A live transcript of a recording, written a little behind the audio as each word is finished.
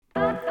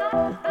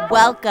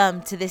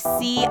Welcome to the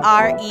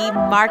CRE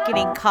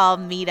Marketing Call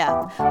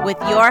Meetup with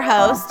your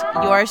host,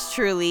 yours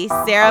truly,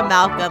 Sarah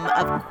Malcolm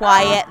of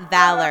Quiet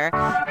Valor,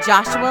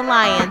 Joshua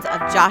Lyons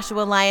of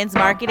Joshua Lyons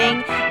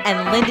Marketing,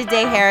 and Linda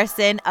Day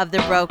Harrison of The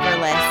Broker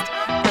List.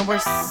 And we're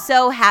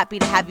so happy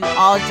to have you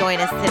all join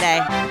us today.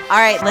 All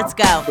right, let's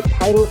go. The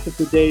title of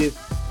today's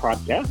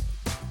podcast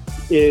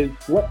is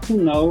What to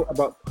Know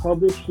About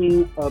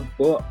Publishing a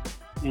Book.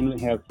 And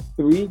we have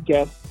three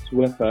guests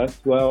with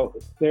us. Well,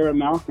 Sarah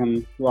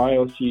Malcolm,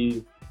 while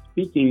she's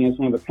speaking as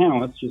one of the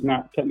panelists, she's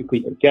not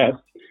technically a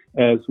guest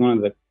as one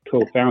of the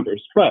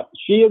co-founders, but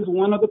she is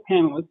one of the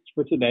panelists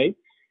for today.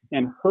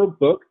 And her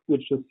book,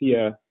 which you'll see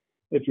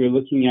if you're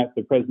looking at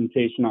the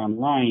presentation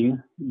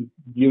online,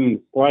 viewing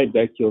the slide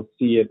deck, you'll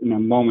see it in a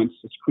moment,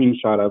 a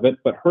screenshot of it.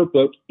 But her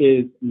book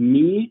is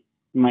Me,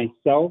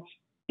 Myself,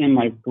 and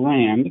My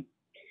Brand.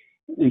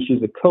 And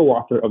she's a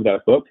co-author of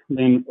that book.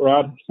 Then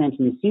Rod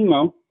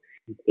Santomassimo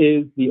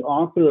is the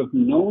author of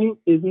Knowing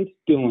Isn't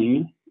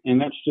Doing, and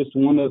that's just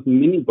one of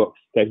many books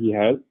that he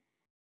has.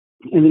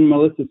 And then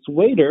Melissa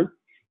Swader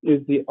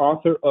is the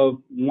author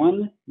of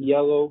One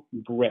Yellow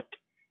Brick.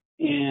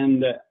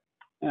 And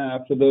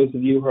for those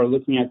of you who are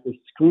looking at the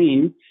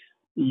screen,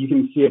 you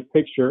can see a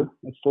picture,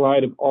 a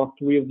slide of all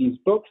three of these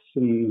books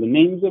and the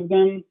names of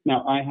them.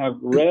 Now, I have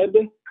read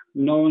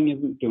Knowing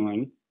Isn't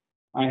Doing.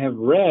 I have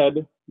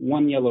read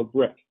One Yellow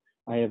Brick.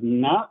 I have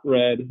not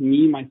read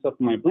Me, Myself,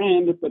 and My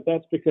Brand, but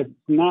that's because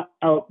it's not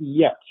out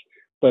yet.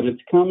 But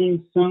it's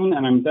coming soon,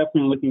 and I'm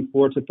definitely looking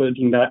forward to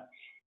putting that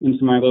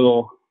into my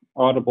little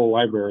Audible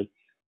library,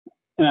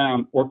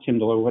 or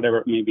Kindle, or whatever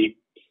it may be.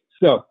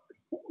 So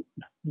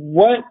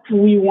what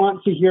we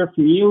want to hear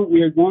from you,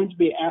 we are going to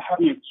be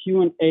having a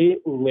Q&A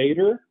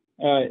later,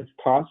 if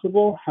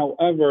possible.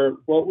 However,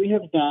 what we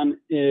have done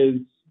is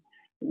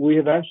we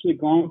have actually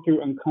gone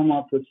through and come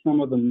up with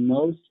some of the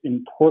most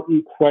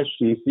important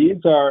questions. These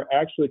are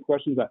actually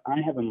questions that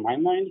I have in my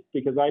mind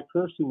because I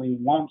personally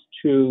want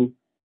to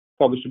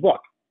publish a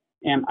book.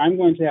 And I'm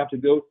going to have to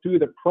go through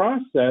the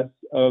process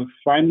of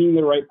finding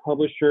the right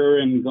publisher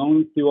and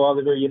going through all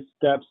the various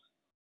steps.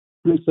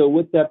 And so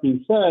with that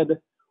being said,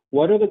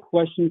 what are the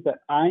questions that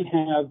I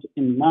have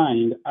in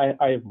mind? I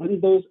have written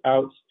those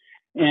out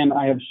and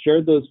I have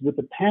shared those with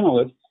the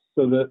panelists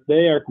so that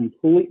they are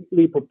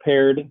completely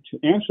prepared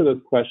to answer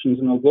those questions,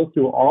 and we'll go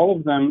through all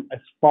of them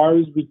as far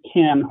as we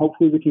can.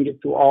 Hopefully we can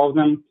get through all of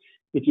them.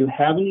 If you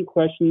have any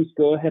questions,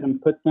 go ahead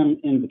and put them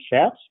in the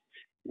chat,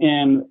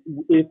 and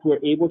if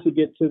we're able to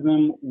get to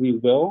them, we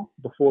will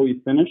before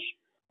we finish.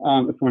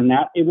 If we're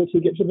not able to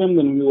get to them,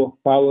 then we will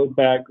follow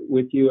back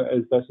with you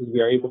as best as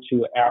we are able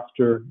to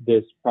after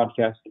this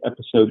podcast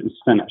episode is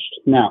finished.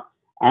 Now,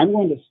 I'm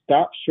going to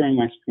stop sharing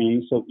my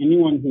screen so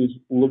anyone who's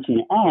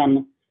looking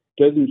on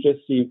doesn't just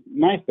see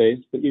my face,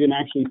 but you can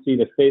actually see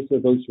the face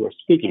of those who are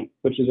speaking,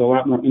 which is a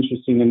lot more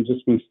interesting than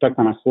just being stuck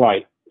on a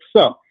slide.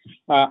 So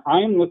I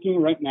am looking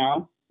right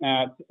now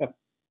at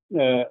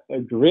a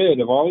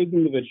grid of all these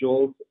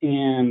individuals,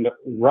 and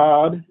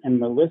Rod and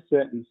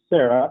Melissa and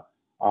Sarah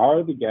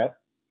are the guests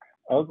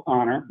of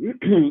honor.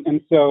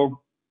 And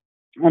so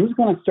I'm just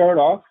going to start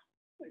off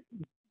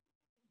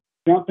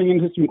jumping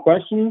into some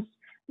questions.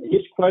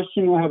 Each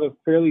question will have a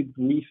fairly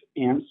brief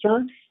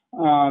answer.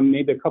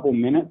 Maybe a couple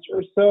minutes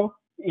or so.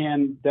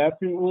 And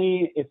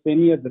definitely, if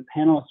any of the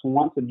panelists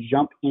want to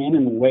jump in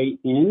and weigh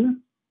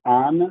in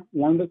on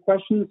one of the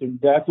questions, they're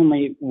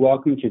definitely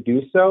welcome to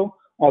do so.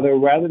 Although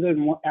rather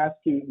than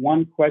asking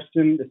one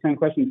question, the same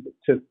question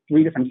to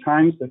three different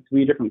times to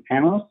three different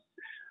panelists,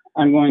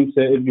 I'm going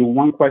to do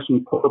one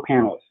question per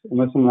panelist,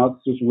 unless someone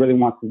else just really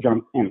wants to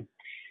jump in.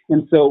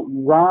 And so,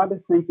 Rod,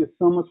 thank you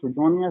so much for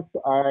joining us.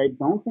 I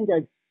don't think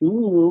I've seen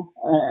you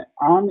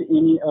on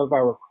any of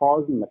our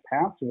calls in the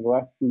past over the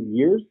last few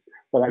years,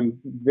 but I'm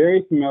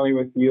very familiar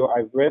with you.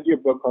 I've read your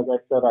book, as I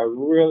said, I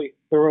really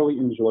thoroughly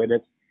enjoyed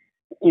it.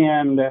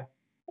 And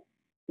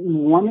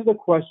one of the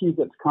questions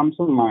that's come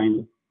to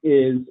mind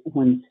is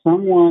when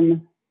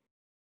someone,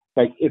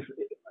 like if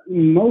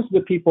most of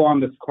the people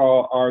on this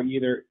call are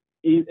either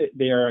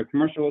they are a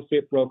commercial real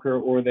estate broker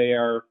or they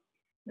are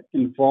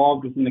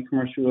involved within the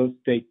commercial real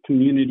estate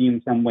community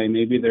in some way.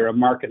 Maybe they're a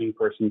marketing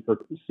person for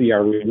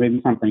CRE, maybe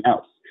something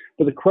else.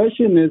 But the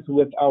question is,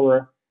 with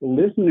our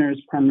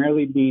listeners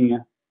primarily being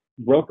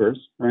brokers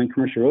or in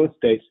commercial real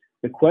estate,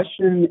 the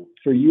question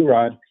for you,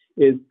 Rod,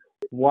 is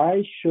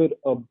why should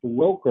a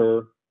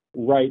broker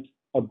write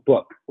a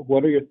book?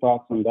 What are your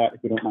thoughts on that,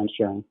 if you don't mind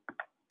sharing?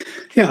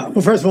 Yeah,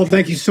 well, first of all,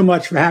 thank you so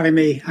much for having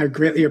me. I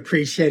greatly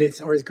appreciate it. It's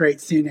always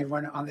great seeing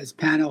everyone on this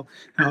panel,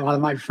 a lot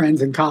of my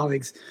friends and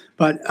colleagues.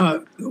 But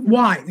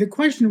why? The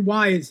question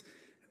why is,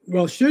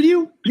 well, should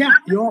you? Yeah,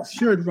 you all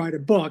should write a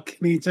book. I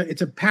mean,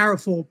 it's a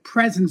powerful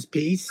presence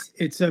piece.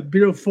 It's a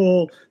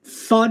beautiful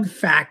thud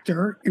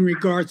factor in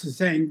regards to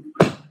saying,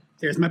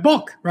 there's my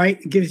book, right?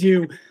 It gives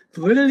you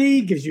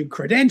validity, gives you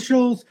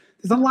credentials.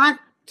 There's a lot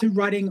to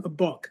writing a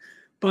book.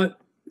 But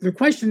the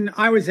question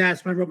I was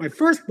asked when I wrote my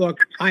first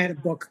book, I had a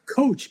book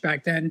coach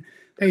back then.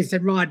 They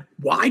said, Rod,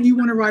 why do you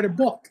want to write a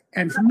book?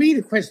 And for me,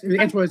 the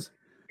answer was,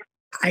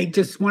 I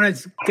just want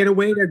to get a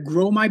way to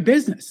grow my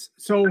business.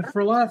 So for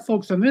a lot of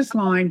folks on this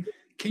line,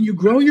 can you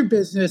grow your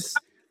business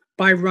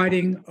by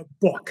writing a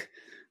book?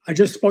 I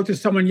just spoke to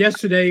someone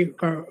yesterday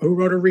who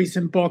wrote a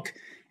recent book,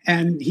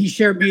 and he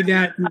shared me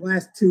that in the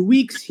last 2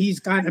 weeks, he's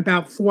gotten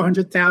about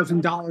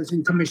 $400,000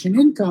 in commission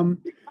income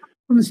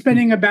from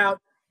spending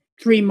about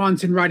 3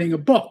 months in writing a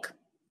book.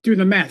 Do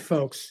the math,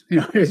 folks.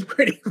 It's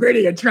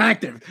pretty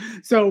attractive.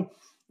 So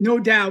no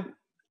doubt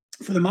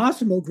for the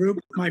Massimo Group,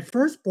 my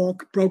first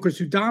book, Brokers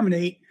Who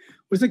Dominate,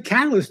 was a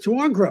catalyst to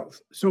our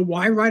growth. So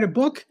why write a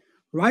book?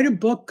 Write a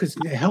book because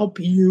to help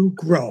you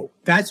grow.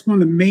 That's one of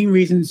the main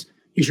reasons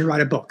you should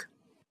write a book.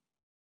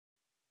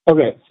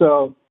 Okay,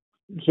 so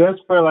just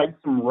for like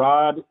some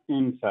raw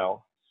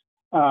intel,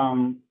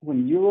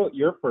 when you wrote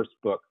your first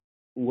book,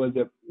 was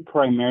it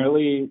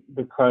primarily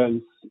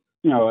because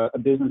a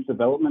business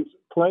development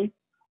play,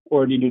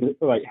 or did you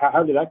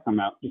how did that come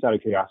out? Just out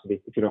of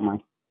curiosity, if you don't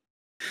mind.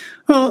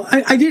 Well,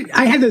 I did.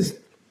 I had this.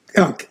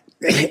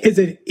 Is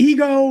it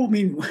ego? I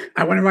mean,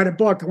 I want to write a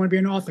book. I want to be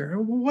an author.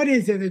 What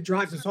is it that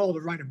drives us all to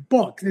write a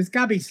book? There's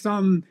got to be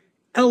some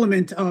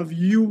element of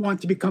you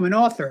want to become an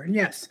author. And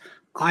yes,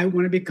 I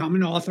want to become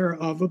an author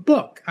of a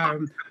book. I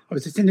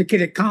was a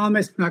syndicated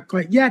columnist, not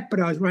quite yet, but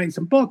I was writing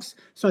some books.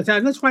 So I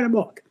said, let's write a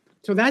book.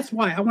 So that's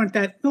why I want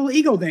that little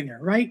ego thing there,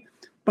 right?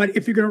 But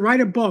if you're going to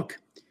write a book,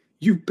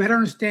 you better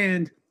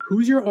understand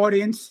who's your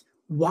audience,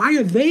 why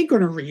are they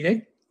going to read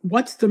it,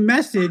 what's the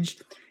message,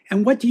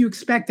 and what do you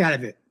expect out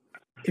of it?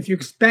 If you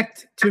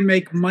expect to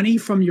make money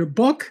from your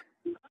book,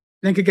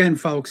 think again,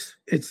 folks.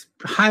 It's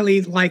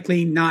highly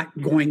likely not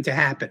going to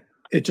happen.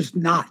 It's just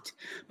not.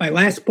 My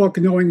last book,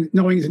 Knowing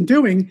and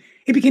Doing,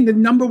 it became the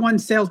 #1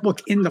 sales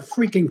book in the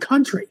freaking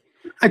country.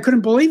 I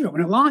couldn't believe it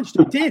when it launched.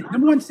 It did.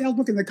 #1 sales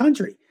book in the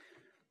country.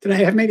 Did I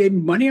have made any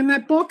money on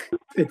that book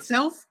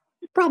itself?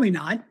 Probably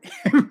not.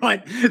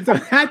 But so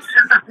that's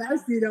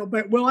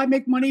but will I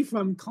make money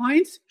from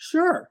clients?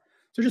 Sure.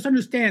 So just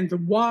understand the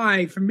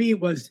why for me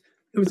it was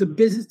a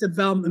business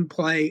development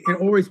play.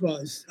 It always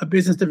was a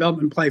business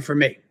development play for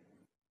me.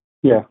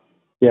 Yeah,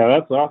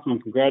 that's awesome.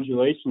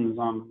 Congratulations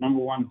on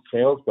 #1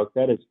 sales book.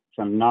 That is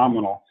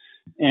phenomenal.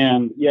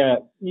 And yeah,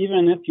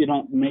 even if you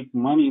don't make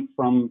money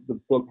from the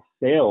book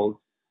sales,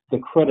 the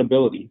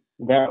credibility,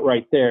 that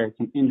right there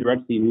can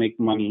indirectly make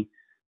money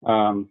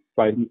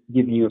by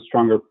giving you a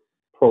stronger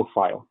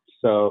profile.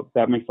 So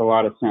that makes a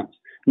lot of sense.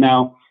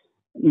 Now,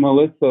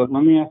 Melissa,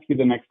 let me ask you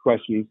the next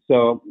question.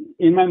 So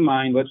in my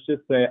mind, let's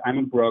just say I'm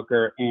a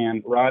broker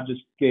and Rod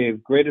just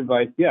gave great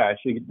advice. Yeah, I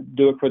should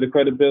do it for the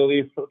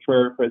credibility,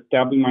 for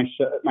establishing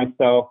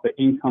myself, the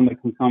income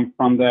that can come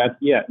from that.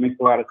 Yeah, it makes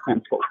a lot of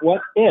sense. But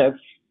what if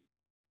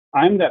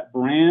I'm that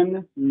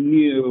brand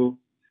new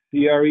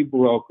CRE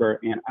broker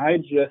and I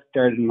just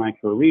started my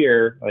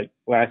career like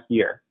last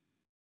year?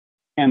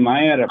 Am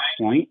I at a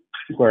point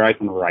where I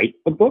can write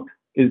a book?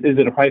 Is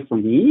it a price for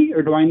me,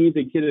 or do I need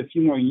to get a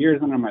few more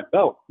years under my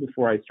belt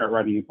before I start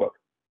writing a book?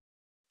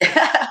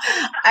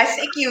 I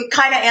think you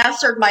kind of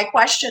answered my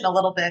question a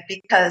little bit,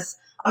 because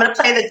I'm going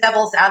to play the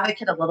devil's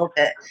advocate a little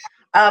bit.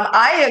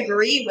 I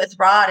agree with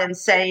Rod in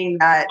saying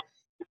that,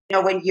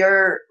 when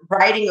you're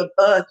writing a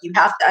book, you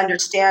have to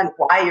understand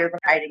why you're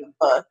writing a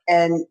book.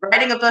 And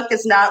writing a book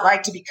is not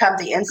like to become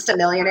the instant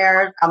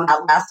millionaire.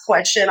 That last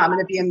question, I'm going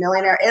to be a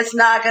millionaire. It's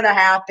not going to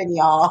happen,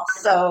 y'all.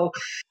 So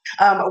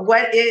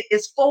what it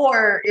is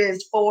for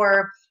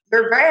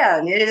your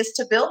brand. It is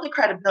to build the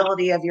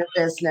credibility of your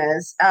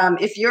business.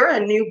 If you're a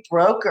new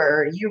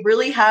broker, you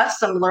really have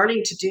some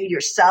learning to do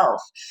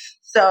yourself.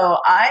 So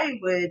I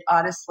would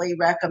honestly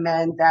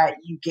recommend that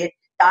you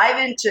dive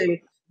into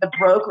the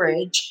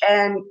brokerage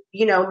and,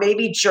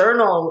 maybe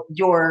journal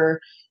your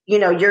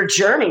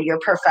journey, your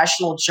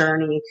professional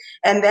journey.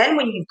 And then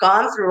when you've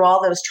gone through all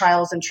those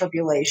trials and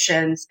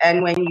tribulations,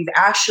 and when you've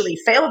actually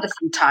failed a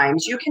few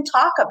times, you can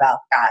talk about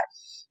that.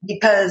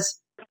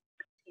 Because,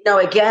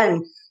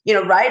 again,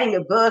 writing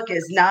a book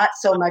is not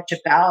so much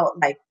about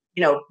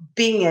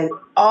being an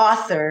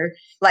author.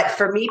 Like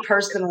for me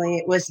personally,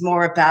 it was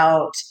more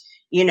about,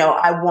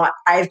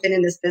 I've been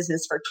in this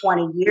business for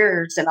 20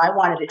 years and I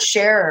wanted to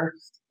share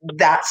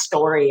that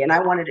story, and I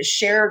wanted to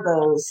share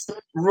those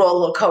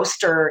roller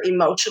coaster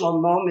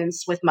emotional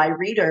moments with my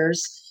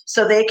readers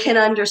so they can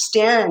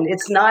understand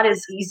it's not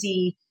as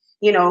easy.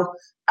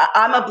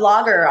 I'm a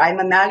blogger, I'm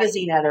a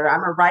magazine editor,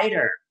 I'm a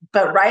writer,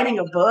 but writing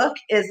a book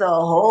is a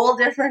whole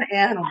different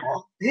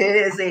animal. It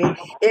is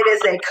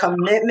a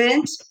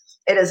commitment.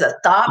 It is a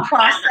thought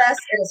process.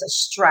 It is a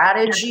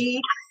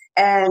strategy.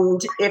 And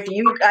if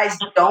you guys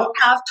don't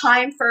have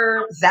time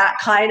for that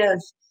kind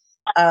of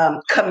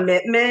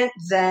commitment,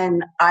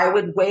 then I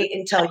would wait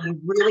until you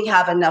really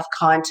have enough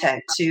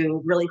content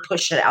to really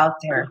push it out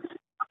there.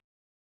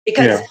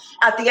 Because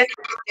at the end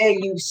of the day,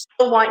 you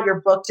still want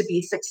your book to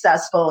be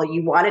successful.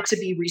 You want it to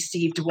be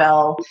received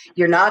well.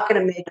 You're not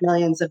going to make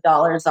millions of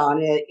dollars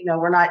on it.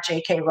 We're not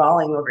J.K.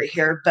 Rowling over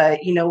here, but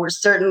we're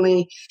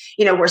certainly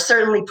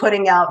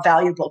putting out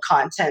valuable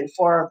content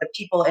for the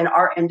people in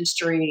our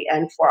industry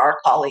and for our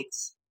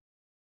colleagues.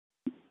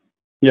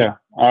 Yeah,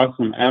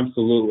 awesome,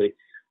 absolutely.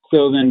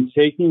 So then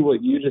taking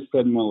what you just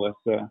said,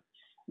 Melissa,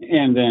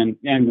 and then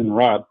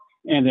Rob,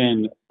 and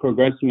then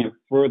progressing it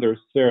further,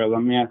 Sarah,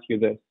 let me ask you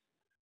this.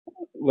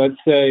 Let's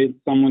say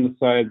someone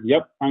decides,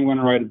 yep, I'm going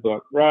to write a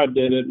book. Rod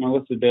did it.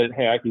 Melissa did it.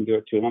 Hey, I can do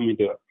it too. Let me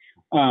do it.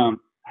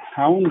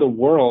 How in the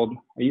world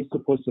are you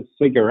supposed to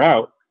figure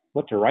out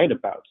what to write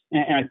about?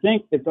 And I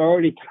think it's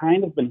already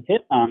kind of been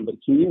hit on, but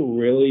can you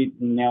really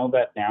nail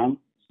that down,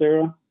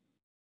 Sarah?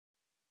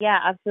 Yeah,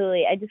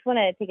 absolutely. I just want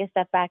to take a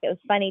step back. It was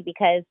funny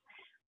because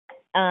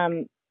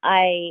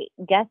I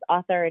guest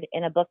authored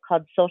in a book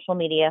called Social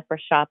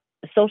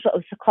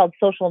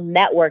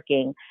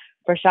Networking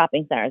for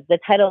Shopping Centers. The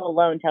title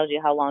alone tells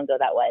you how long ago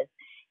that was.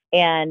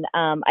 And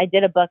I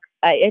did a book.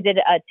 I did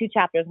 2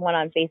 chapters, one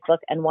on Facebook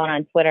and one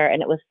on Twitter,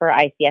 and it was for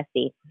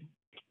ICSC.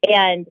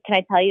 And can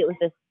I tell you, it was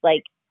just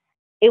like,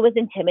 it was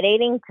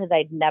intimidating because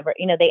I'd never,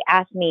 they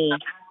asked me,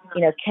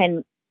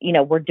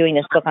 we're doing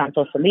this book on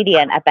social media.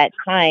 And at that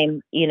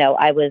time,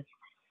 I was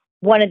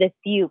one of the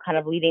few kind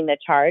of leading the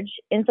charge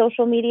in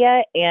social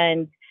media.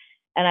 And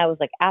I was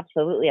like,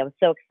 absolutely. I was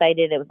so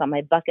excited. It was on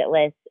my bucket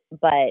list,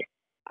 but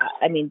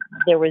I mean,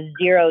 there was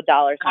 $0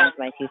 signed to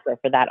my future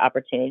for that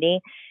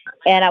opportunity.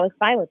 And I was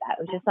fine with that.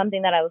 It was just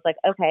something that I was like,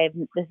 okay,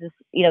 this is,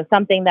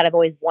 something that I've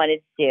always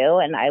wanted to do.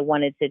 And I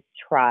wanted to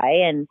try.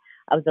 And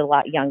I was a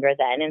lot younger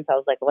then. And so I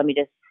was like, let me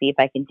just see if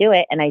I can do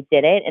it. And I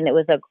did it. And it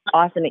was an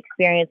awesome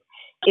experience.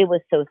 It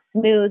was so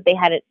smooth. They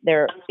had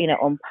their,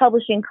 own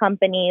publishing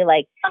company.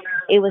 Like,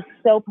 it was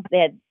they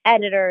had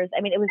editors.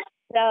 I mean, it was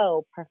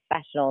so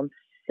professional and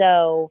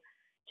so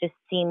just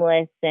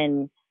seamless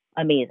and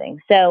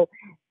amazing. So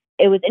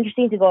it was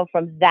interesting to go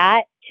from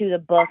that to the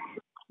book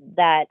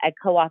that I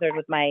co-authored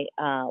with my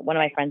one of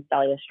my friends,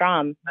 Dahlia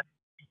Strom,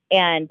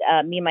 and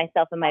me,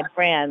 myself, and my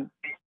brand.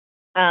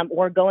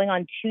 We're going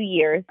on 2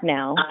 years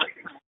now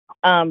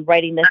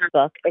writing this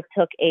book. It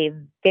took a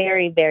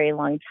very, very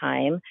long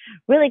time,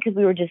 really, because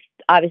we were just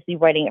obviously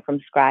writing it from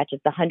scratch.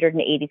 It's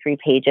 183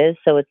 pages,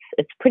 so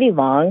it's pretty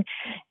long.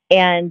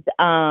 And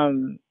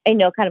I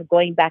know, kind of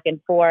going back and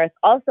forth.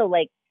 Also,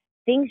 like,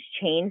 things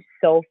change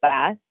so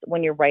fast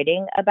when you're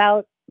writing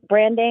about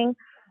branding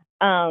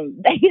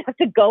that you have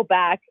to go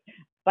back.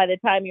 By the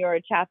time you're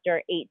at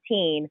chapter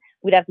 18,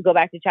 we'd have to go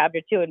back to chapter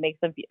 2 and make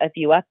a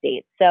few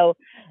updates. So,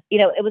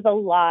 it was a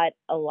lot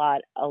of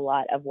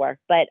work.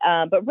 But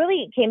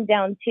really, it came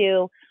down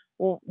to,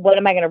 well, what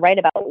am I going to write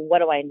about? What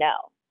do I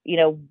know?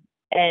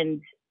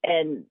 And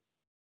Dahlia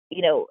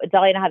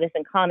and I have this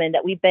in common,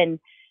 that we've been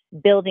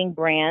building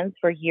brands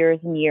for years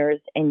and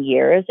years and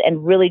years,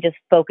 and really just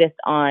focused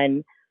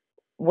on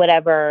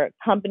whatever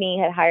company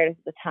had hired us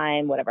at the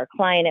time, whatever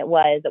client it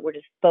was, that we're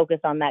just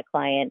focused on that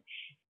client.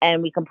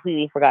 And we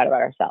completely forgot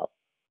about ourselves,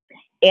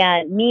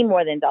 and me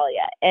more than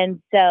Dahlia. And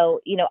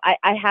so,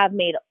 I have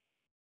made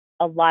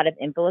a lot of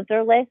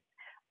influencer lists,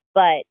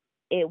 but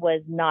it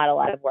was not a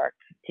lot of work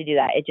to do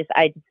that. I just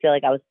feel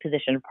like I was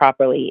positioned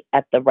properly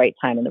at the right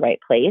time in the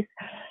right place.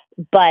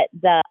 But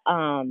but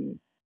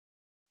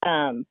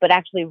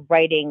actually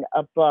writing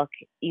a book,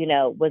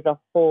 was a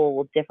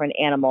whole different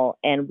animal.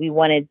 And we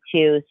wanted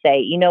to say,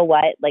 you know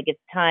what, like,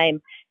 it's time.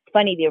 It's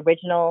funny. The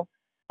original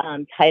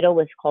title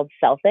was called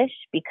Selfish,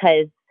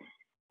 because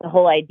the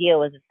whole idea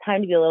was it's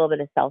time to be a little bit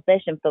of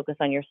selfish and focus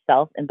on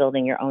yourself and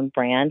building your own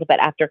brand.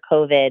 But after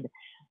COVID,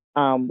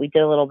 we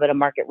did a little bit of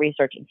market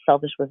research, and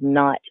selfish was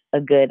not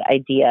a good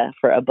idea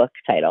for a book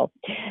title.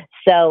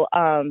 So,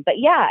 but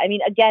yeah, I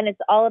mean, again, it's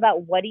all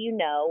about, what do you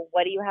know?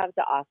 What do you have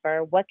to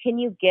offer? What can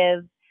you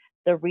give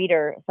the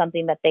reader,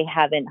 something that they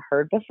haven't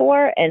heard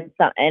before? And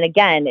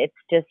again, it's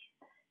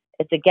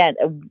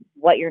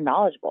what you're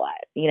knowledgeable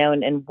at,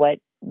 and what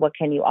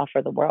can you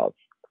offer the world?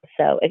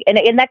 So,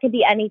 and that could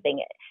be anything.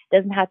 It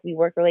doesn't have to be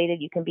work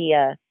related. You can be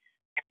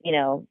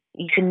you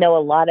can know a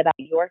lot about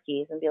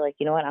Yorkies and be like,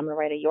 you know what, I'm going to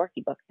write a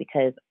Yorkie book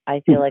because I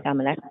feel like I'm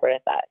an expert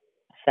at that.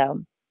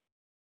 So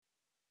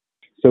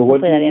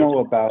what do you know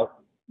about,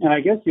 and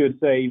I guess you would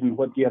say, even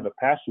what do you have a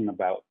passion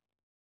about,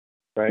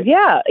 right?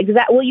 Yeah,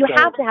 exactly. Well, you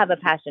have to have a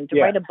passion to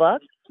write a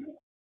book.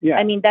 Yeah.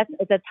 I mean,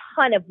 it's a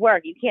ton of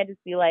work. You can't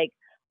just be like,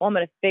 well, I'm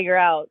going to figure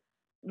out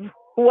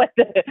what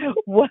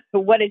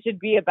it should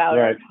be about,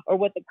 right, or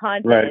what the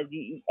content is.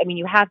 I mean,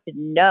 you have to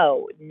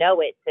know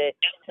it to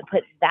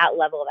put that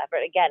level of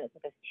effort. Again, it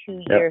took us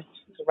 2 years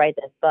to write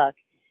this book,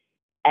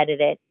 edit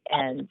it,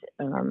 and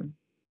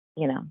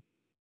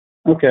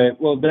Okay,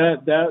 well,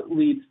 that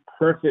leads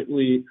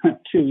perfectly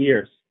 2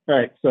 years. All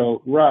right,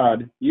 so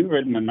Rod, you've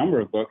written a number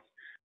of books.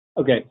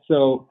 Okay,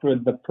 so for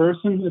the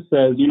person who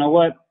says, you know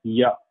what,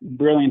 yeah,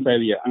 brilliant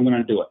idea, I'm going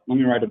to do it, let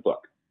me write a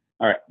book.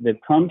 All right, they've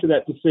come to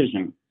that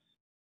decision.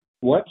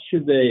 What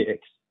should they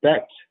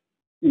expect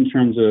in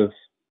terms of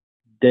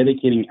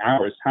dedicating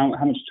hours? How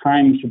much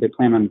time should they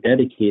plan on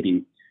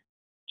dedicating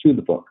to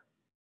the book?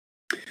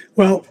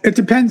 Well, it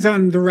depends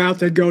on the route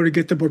they go to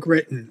get the book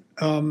written.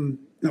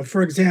 Now,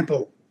 for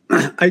example,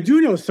 I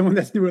do know someone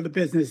that's new to the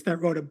business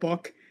that wrote a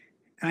book,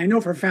 and I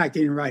know for a fact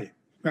he didn't write it,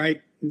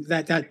 right?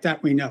 That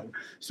we know.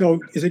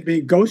 So is it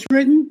being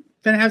ghostwritten?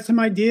 Then have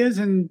some ideas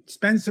and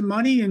spend some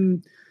money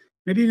and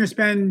maybe you're going to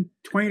spend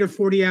 20 to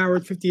 40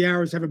 hours, 50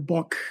 hours, have a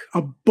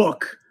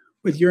book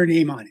with your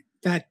name on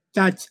it.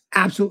 That's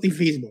absolutely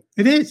feasible.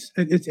 It is.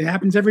 It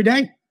happens every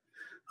day.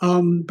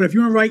 But if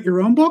you want to write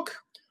your own book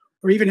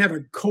or even have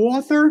a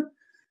co-author,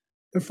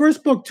 the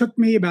first book took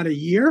me about a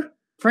year,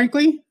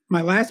 frankly.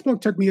 My last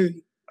book took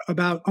me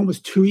about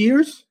almost 2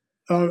 years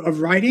of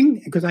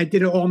writing because I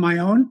did it all on my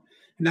own.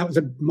 And that was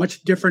a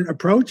much different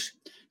approach.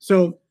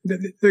 So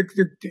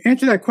to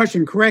answer that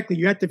question correctly,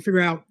 you have to figure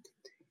out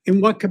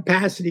in what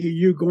capacity are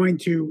you going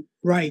to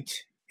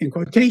write, in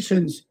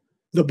quotations,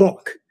 the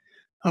book.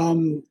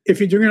 If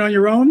you're doing it on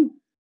your own,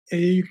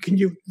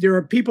 there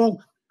are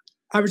people.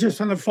 I was just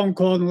on a phone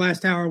call in the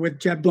last hour with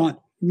Jeb Blunt,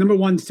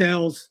 #1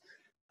 sales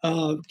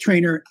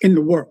trainer in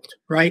the world,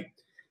 right?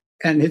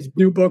 And his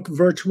new book,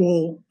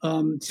 Virtual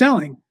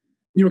Selling,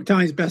 New York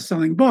Times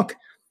best-selling book,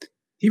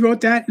 he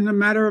wrote that in a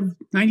matter of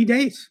 90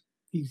 days.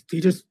 He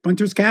just went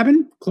to his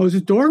cabin, closed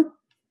his door,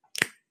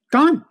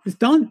 gone. It's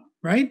done,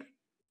 right?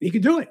 He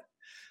could do it.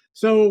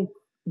 So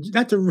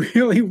that's a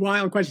really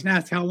wild question to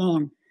ask. How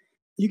long?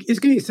 It's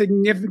going to be a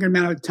significant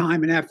amount of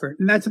time and effort,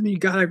 and that's something you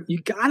gotta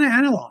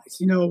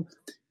analyze.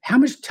 How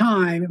much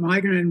time am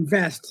I going to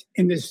invest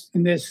in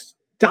this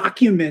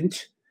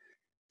document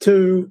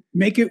to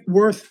make it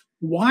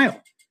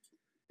worthwhile?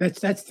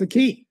 That's the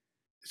key.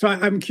 So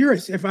I'm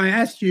curious, if I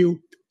asked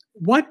you,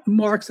 what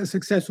marks a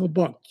successful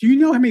book? Do you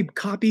know how many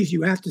copies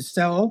you have to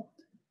sell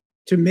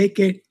to make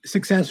it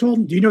successful?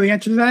 Do you know the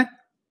answer to that?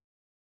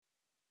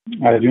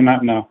 I do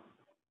not know.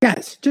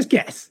 Guess. Just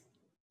guess.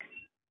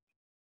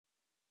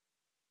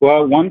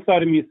 Well, one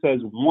side of me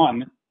says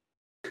one.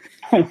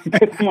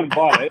 Someone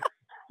bought it.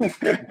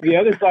 The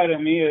other side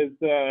of me is,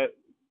 I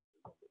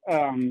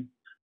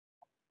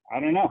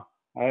don't know.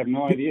 I have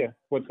no idea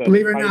what the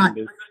Believe it or not,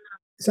 is.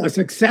 So a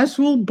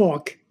successful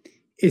book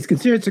is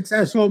considered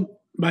successful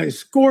by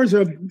scores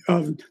of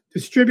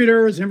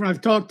distributors, everyone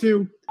I've talked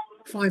to,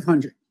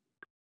 500.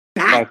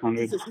 That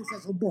 500. is a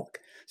successful book.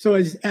 So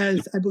as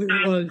I believe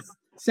it was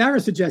Sarah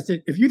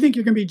suggested, if you think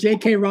you're going to be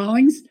J.K.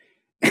 Rowling's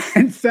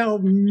and sell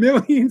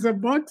millions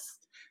of books,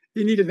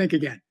 you need to think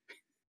again.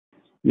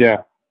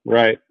 Yeah,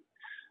 right.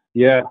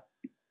 Yeah,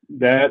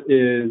 that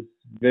is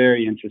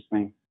very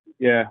interesting.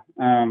 Yeah,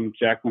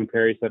 Jacqueline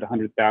Perry said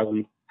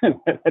 100,000.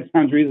 That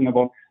sounds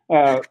reasonable.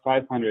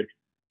 500.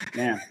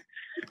 Man.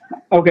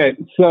 Okay,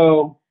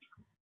 so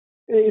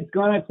it's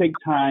going to take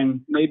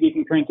time. Maybe you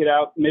can crank it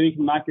out. Maybe you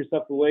can lock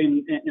yourself away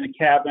in a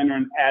cabin or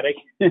an attic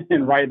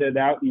and write it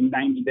out in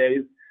 90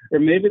 days. Or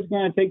maybe it's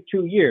going to take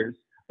 2 years.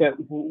 But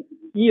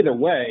either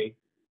way,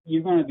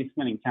 you're going to be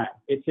spending time.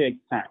 It takes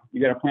time.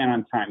 You got to plan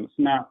on time. It's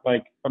not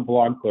like a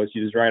blog post.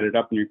 You just write it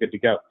up and you're good to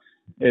go.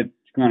 It's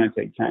going to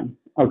take time.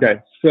 Okay,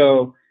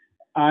 so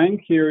I'm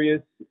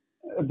curious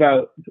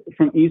about,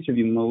 from each of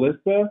you,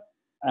 Melissa,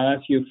 I'll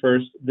ask you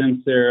first,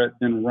 then Sarah,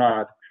 then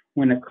Rod.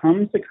 When it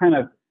comes to kind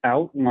of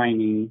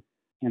outlining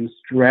and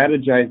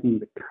strategizing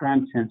the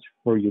content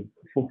for your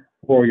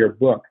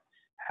book,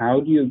 how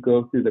do you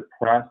go through the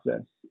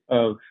process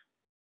of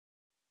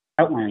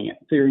outlining it,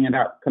 figuring it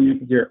out, coming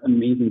up with your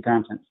amazing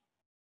content?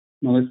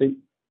 Melissa?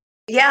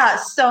 Yeah,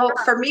 so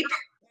for me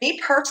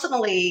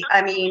personally,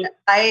 I mean,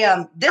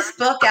 this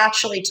book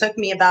actually took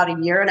me about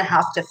a year and a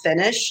half to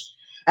finish.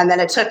 And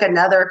then it took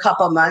another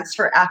couple months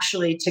for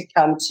actually to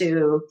come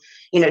to,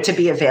 to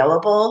be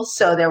available.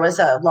 So there was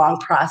a long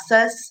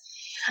process.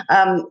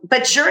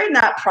 But during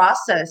that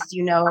process,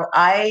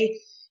 I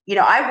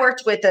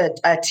worked with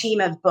a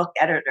team of book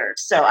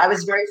editors. So I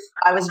was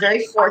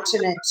very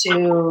fortunate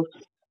to,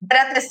 but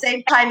at the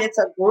same time, it's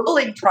a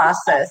grueling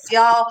process,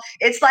 y'all.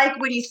 It's like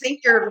when you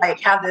think you're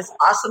like have this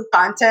awesome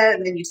content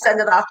and then you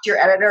send it off to your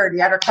editor and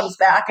the editor comes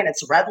back and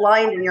it's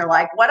redlined and you're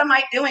like, what am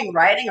I doing?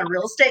 Writing a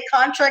real estate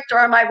contract or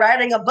am I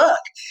writing a book?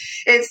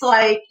 It's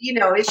like,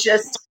 it's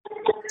just,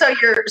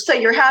 so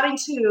you're having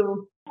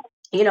to,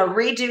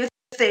 redo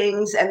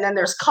things. And then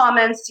there's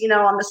comments,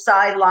 on the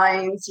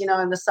sidelines, in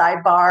the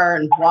sidebar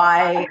and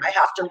why I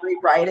have to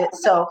rewrite it.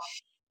 So,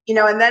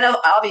 and then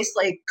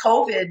obviously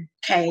COVID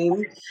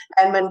came,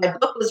 and when my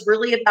book was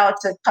really about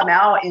to come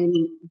out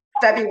in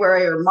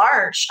February or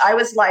March, I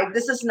was like,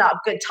 this is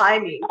not good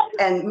timing.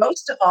 And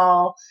most of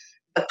all,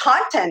 the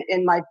content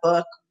in my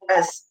book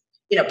was,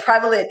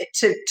 prevalent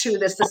to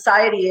the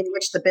society in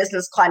which the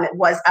business climate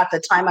was at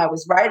the time I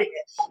was writing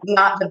it,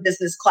 not the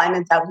business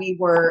climate that we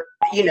were,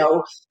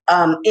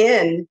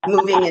 in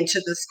moving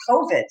into this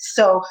COVID.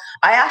 So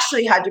I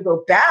actually had to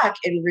go back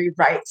and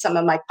rewrite some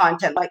of my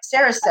content. Like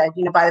Sarah said,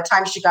 by the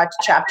time she got to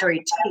chapter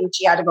 18,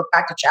 she had to go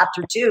back to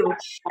chapter 2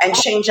 and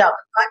change out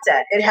the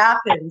content. It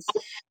happens.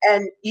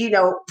 And,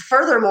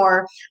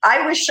 furthermore,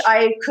 I wish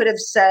I could have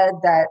said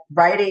that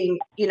writing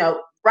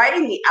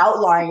the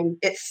outline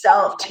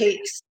itself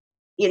takes,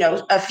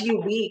 a few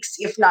weeks,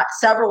 if not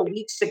several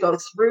weeks, to go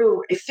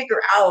through and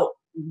figure out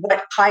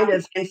what kind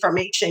of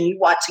information you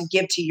want to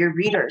give to your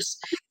readers.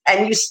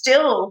 And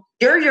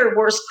you're your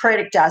worst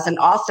critic as an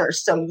author.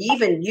 So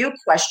even you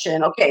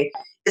question, okay,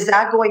 is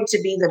that going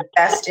to be the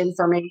best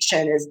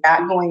information? Is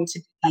that going to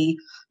be,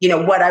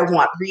 what I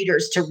want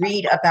readers to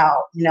read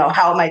about?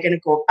 How am I going to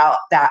go about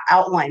that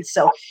outline?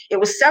 So it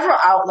was several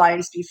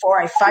outlines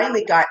before I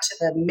finally got to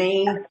the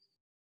main,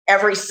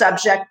 every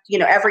subject,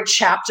 every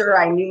chapter.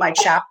 I knew my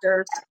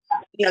chapters.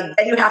 Then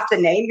you have to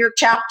name your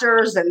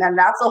chapters, and then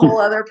that's a whole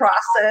other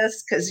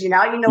process, because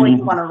now you know what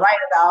you want to write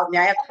about.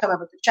 Now you have to come up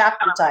with the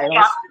chapter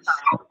titles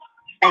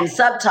and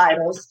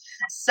subtitles.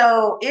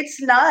 So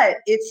it's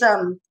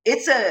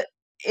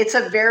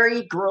a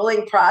very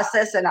grueling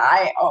process. And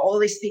I,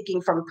 only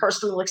speaking from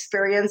personal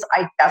experience,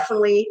 I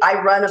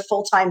run a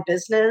full-time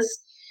business.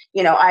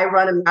 I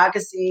run a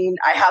magazine.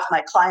 I have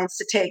my clients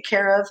to take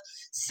care of.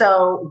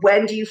 So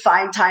when do you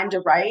find time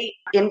to write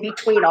in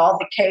between all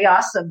the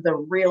chaos of the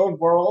real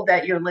world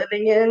that you're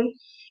living in?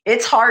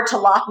 It's hard to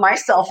lock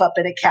myself up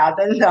in a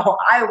cabin, though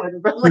I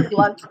would really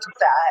love to do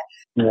that.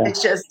 Yeah.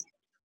 It's just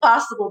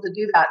possible to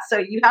do that. So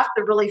you have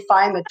to really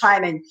find the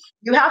time, and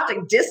you have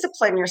to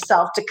discipline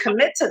yourself to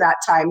commit to that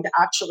time to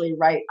actually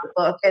write the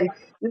book. And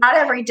not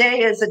every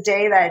day is a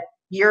day that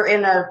you're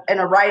in a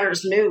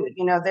writer's mood.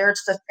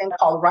 There's a thing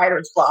called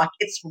writer's block.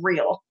 It's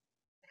real.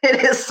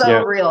 It is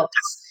so real.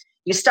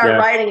 You start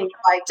writing and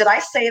you're like, did I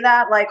say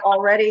that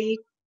already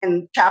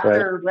in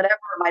chapter whatever?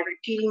 Am I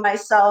repeating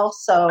myself?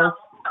 So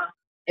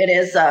it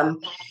is,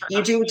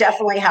 you do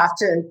definitely have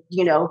to,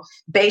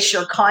 base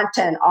your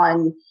content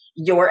on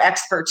your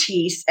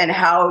expertise and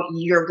how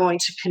you're going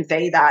to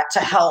convey that to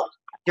help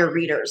your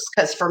readers.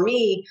 Because for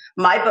me,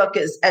 my book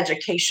is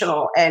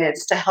educational, and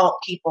it's to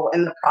help people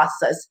in the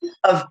process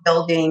of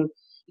building,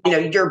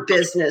 your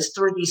business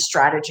through these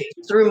strategies,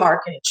 through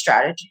marketing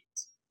strategies,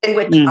 in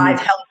which I've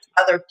helped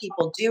other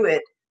people do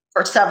it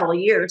for several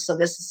years. So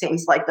this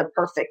seems like the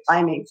perfect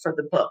timing for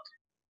the book.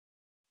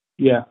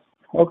 Yeah.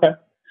 Okay.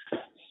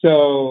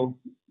 So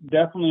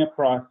definitely a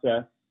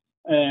process.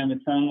 And it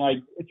sounds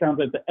like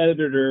the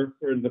editor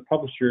or the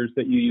publishers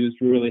that you used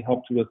really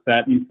helped with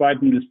that. And aside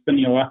from just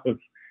spending a lot of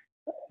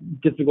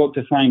difficult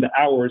to find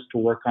hours to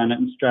work on it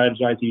and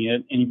strategizing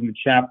it, and even the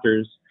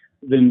chapters,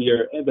 then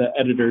the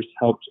editors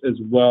helped as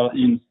well.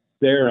 And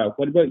Sarah,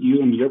 what about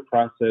you and your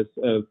process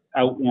of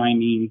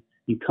outlining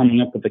and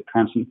coming up with the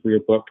content for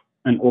your book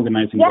and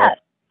organizing that?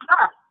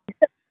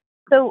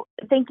 So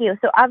thank you.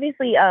 So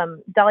obviously,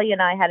 Dahlia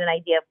and I had an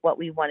idea of what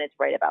we wanted to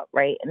write about,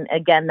 right? And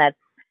again, that's,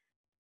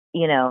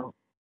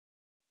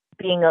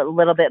 being a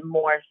little bit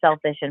more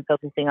selfish and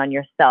focusing on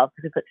yourself,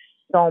 because we put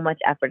so much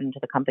effort into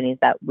the companies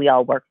that we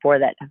all work for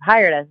that have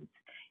hired us. It's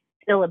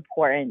still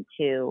important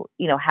to,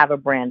 have a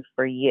brand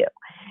for you.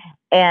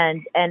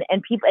 And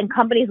people and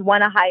companies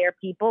want to hire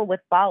people with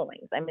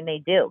followings. I mean,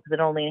 they do, because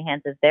it only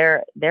enhances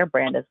their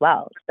brand as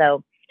well.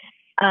 So,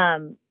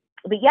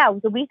 but yeah,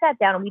 so we sat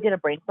down and we did a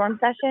brainstorm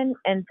session.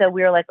 And so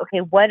we were like, okay,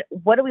 what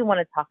do we want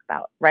to talk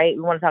about? Right.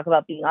 We want to talk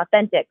about being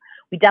authentic.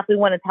 We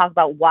definitely want to talk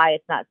about why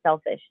it's not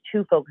selfish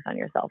to focus on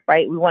yourself.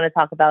 Right. We want to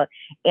talk about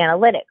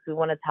analytics. We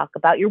want to talk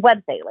about your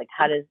website. Like,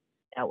 how does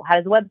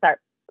the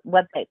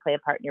website play a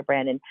part in your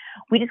brand? And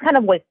we just kind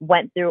of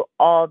went through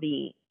all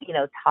the,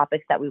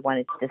 topics that we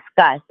wanted to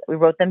discuss. We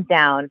wrote them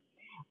down,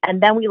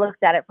 and then we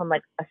looked at it from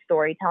like a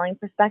storytelling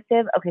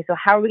perspective. Okay. So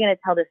how are we going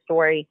to tell this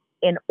story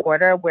in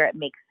order where it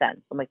makes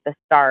sense, from like the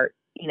start,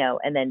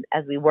 and then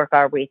as we work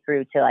our way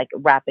through to like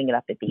wrapping it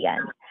up at the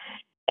end.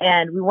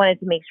 And we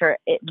wanted to make sure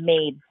it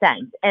made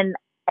sense. And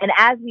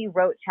as we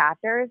wrote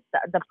chapters,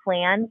 the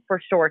plan for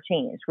sure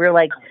changed. We were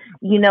like,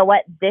 you know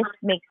what, this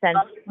makes sense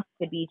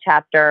to be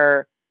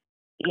chapter,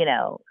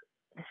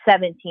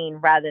 17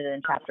 rather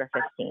than chapter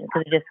 15,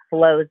 because it just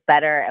flows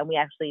better. And we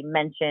actually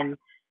mentioned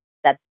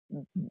that,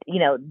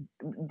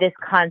 this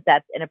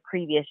concept in a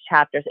previous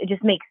chapter. So it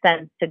just makes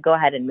sense to go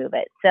ahead and move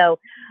it. So,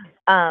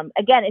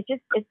 again, it's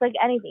like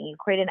anything. You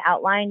create an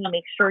outline, you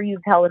make sure you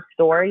tell a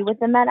story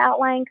within that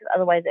outline, because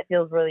otherwise it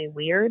feels really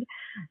weird.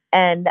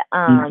 And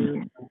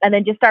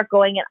then just start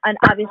going, and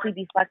obviously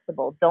be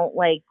flexible. Don't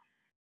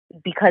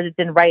because it's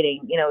in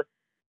writing,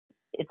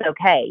 it's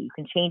okay. You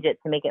can change it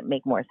to make it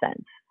make more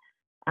sense.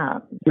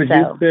 Would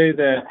you say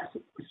that,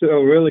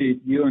 so really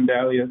you and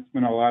Dahlia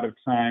spent a lot of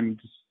time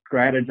just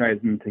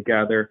strategizing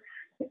together,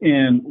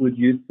 and would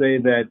you say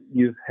that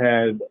you've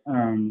had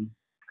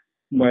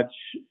much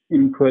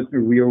input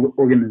or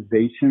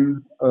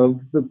reorganization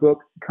of the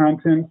book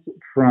content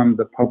from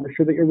the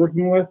publisher that you're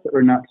working with,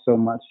 or not so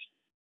much?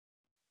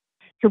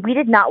 So we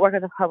did not work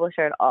with a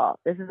publisher at all.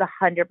 This is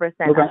 100%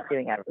 us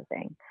doing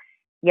everything.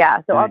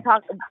 Yeah. So I'm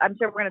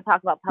sure we're going to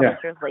talk about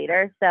publishers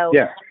later. So,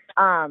 it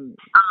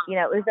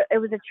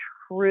was a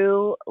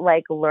true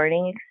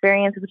learning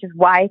experience, which is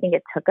why I think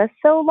it took us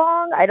so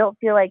long. I don't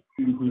feel like,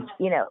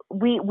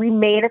 we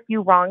made a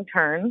few wrong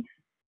turns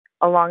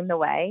along the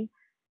way,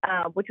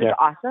 which was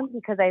awesome,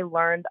 because I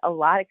learned a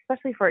lot,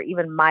 especially for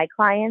even my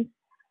clients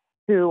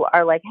who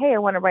are like, hey, I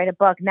want to write a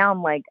book. Now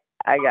I'm like,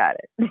 I got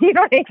it. You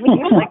know what I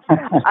mean?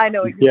 I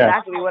know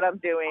exactly what I'm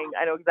doing.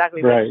 I know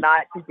exactly what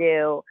not to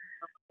do.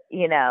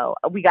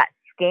 we got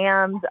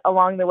scammed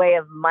along the way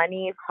of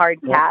money, hard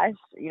cash.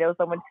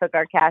 Someone took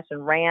our cash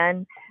and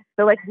ran.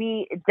 So like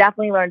we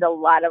definitely learned a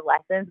lot of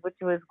lessons, which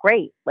was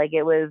great. Like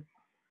it was,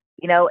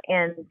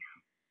 and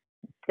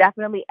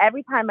definitely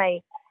every time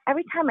I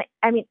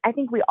mean, I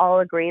think we all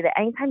agree that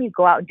anytime you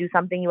go out and do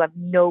something, you have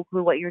no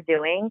clue what you're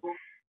doing.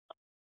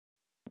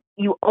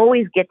 You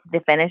always get to the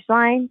finish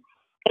line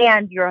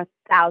and you're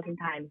 1,000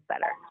 times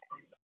better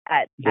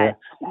at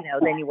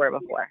than you were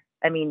before.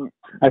 I mean,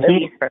 I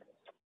think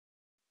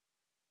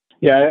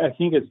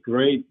it's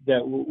great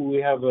that we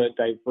have a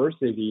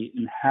diversity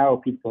in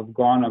how people have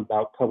gone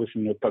about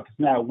publishing their book. It's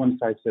not one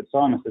size fits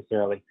all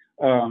necessarily.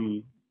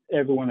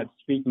 Everyone that's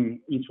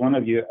speaking, each one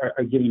of you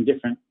are giving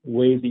different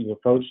ways that you've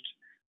approached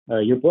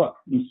your book.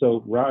 And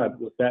so, Rod,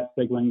 with that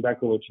segueing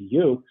back over to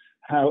you,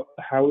 how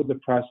is the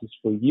process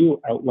for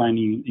you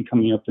outlining and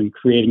coming up and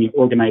creating and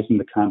organizing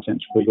the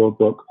content for your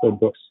book or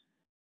books?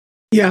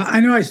 Yeah, I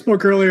know I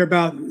spoke earlier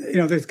about,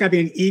 there's got to be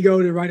an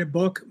ego to write a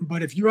book,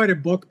 but if you write a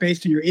book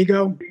based on your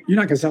ego, you're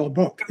not going to sell a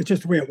book. It's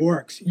just the way it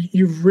works.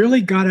 You've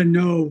really got to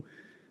know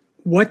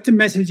what the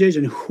message is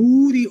and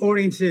who the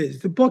audience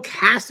is. The book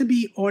has to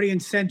be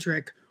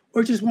audience-centric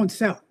or it just won't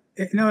sell.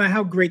 No matter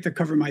how great the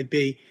cover might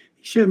be,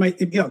 they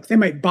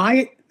might buy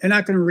it, they're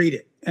not going to read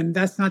it. And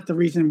that's not the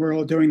reason we're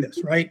all doing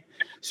this, right?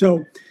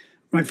 So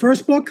my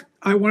first book,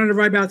 I wanted to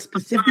write about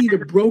specifically to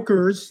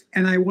brokers,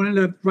 and I wanted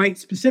to write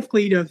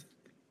specifically to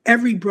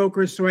every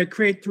broker. So I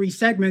create 3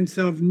 segments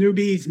of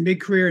newbies,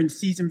 mid-career, and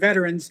seasoned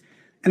veterans.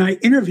 And I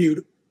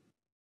interviewed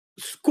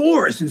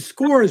scores and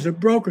scores of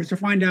brokers to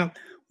find out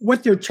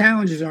what their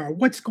challenges are,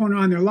 what's going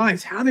on in their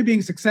lives, how they're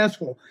being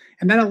successful.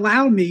 And that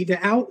allowed me to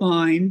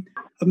outline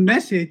a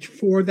message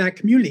for that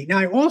community. Now,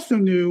 I also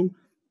knew,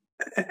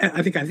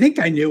 I think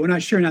I knew, and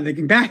I'm sure now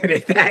thinking back at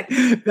it,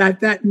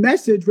 that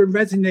message would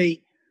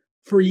resonate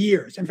for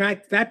years. In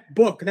fact, that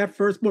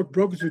first book,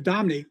 Brokers Who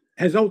Dominate,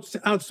 has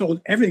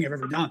outsold everything I've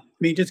ever done. I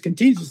mean, it just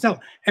continues to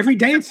sell. Every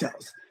day it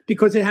sells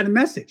because it had a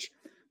message.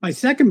 My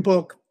second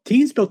book,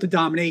 Teams Built to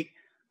Dominate,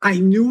 I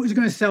knew it was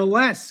going to sell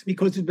less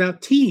because it's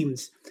about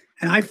teams.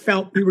 And I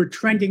felt we were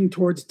trending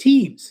towards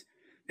teams.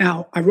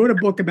 Now, I wrote a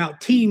book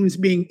about teams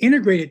being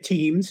integrated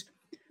teams,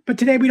 but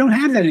today we don't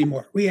have that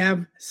anymore. We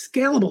have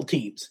scalable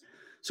teams.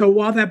 So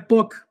while that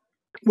book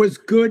was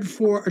good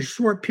for a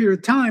short period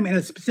of time in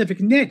a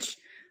specific niche,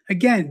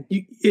 again,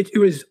 it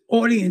was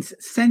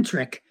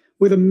audience-centric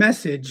with a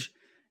message.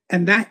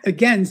 And that,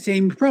 again,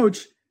 same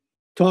approach,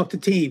 talk to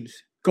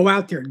teams, go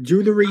out there,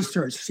 do the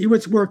research, see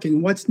what's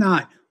working, what's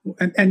not,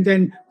 and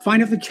then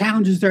find out the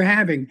challenges they're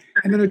having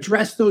and then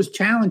address those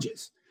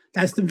challenges.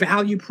 That's the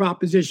value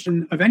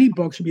proposition of any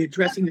book, should be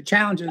addressing the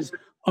challenges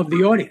of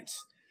the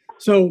audience.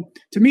 So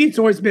to me, it's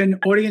always been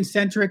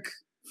audience-centric,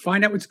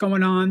 find out what's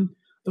going on.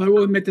 Though I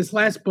will admit this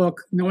last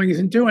book, Knowing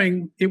Isn't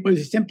Doing, it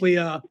was simply,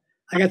 I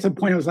got to the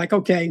point I was like,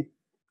 okay,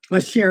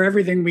 let's share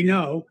everything we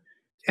know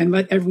and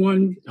let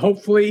everyone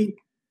hopefully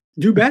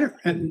do better.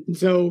 And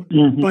so,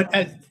 but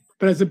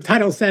as the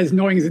title says,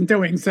 knowing isn't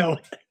doing. So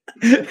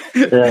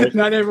right.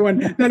 not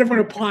everyone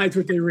applies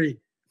what they read.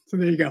 So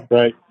there you go.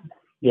 Right.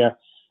 Yeah.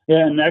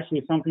 Yeah. And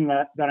actually something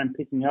that I'm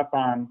picking up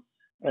on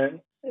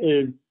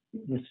is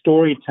the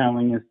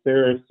storytelling, as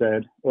Sarah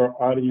said,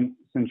 or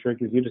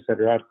audience-centric, as you just said,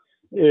 Rod,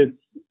 is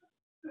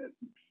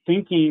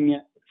thinking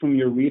from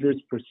your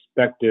reader's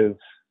perspective.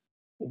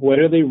 What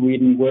are they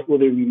reading? What will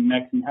they read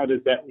next? And how does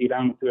that lead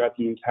on throughout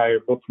the entire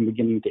book from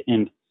beginning to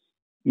end?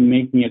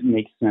 Making it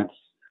make sense.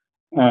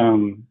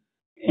 And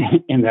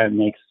that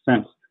makes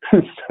sense.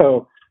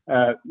 So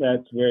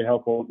that's very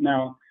helpful.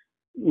 Now,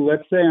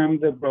 let's say I'm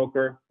the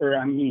broker, or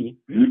I'm me,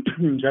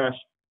 Josh,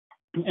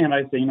 and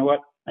I say, you know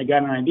what? I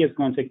got an idea. It's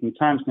going to take some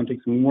time. It's going to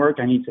take some work.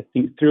 I need to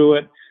think through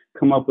it,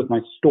 come up with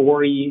my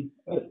story,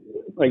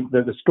 like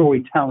the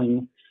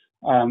storytelling,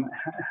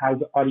 how's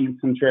the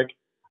audience-centric.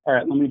 All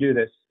right, let me do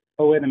this.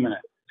 Oh, wait a minute.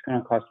 It's going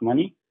to cost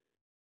money.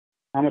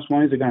 How much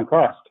money is it going to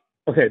cost?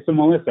 Okay, so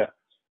Melissa,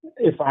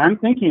 if I'm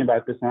thinking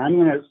about this and I'm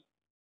going to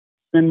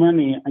spend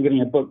money on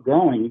getting a book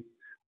going,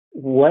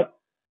 what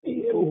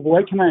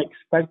can I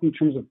expect in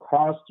terms of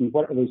cost, and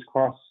what are those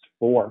costs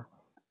for?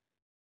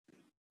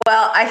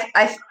 Well,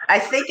 I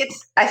think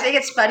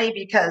it's funny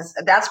because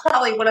that's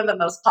probably one of the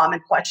most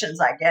common questions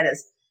I get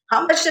is,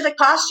 how much did it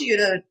cost you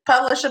to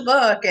publish a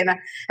book? And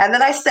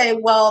then I say,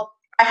 well,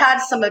 I had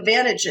some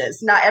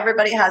advantages. Not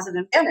everybody has an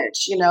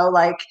advantage,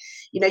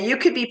 you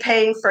could be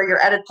paying for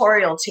your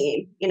editorial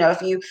team.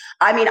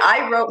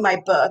 I wrote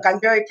my book.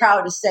 I'm very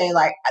proud to say,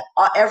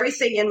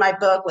 everything in my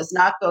book was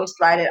not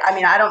ghostwritten. I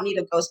mean, I don't need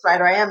a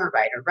ghostwriter. I am a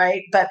writer,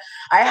 right? But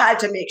I had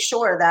to make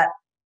sure that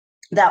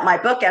my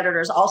book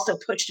editors also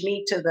pushed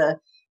me to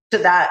to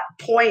that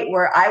point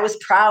where I was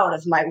proud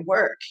of my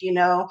work,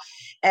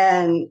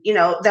 and,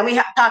 then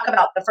we talk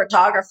about the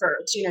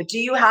photographers, do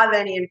you have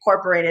any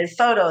incorporated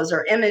photos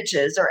or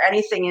images or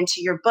anything into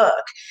your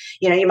book?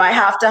 You might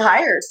have to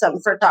hire some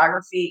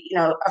photography,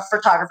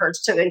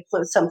 photographers to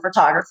include some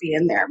photography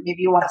in there.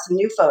 Maybe you want some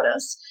new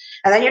photos.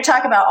 And then you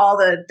talk about all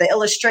the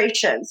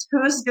illustrations.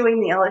 Who's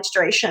doing the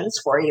illustrations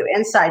for you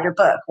inside your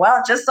book? Well,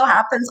 it just so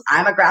happens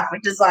I'm a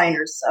graphic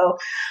designer, so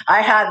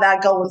I had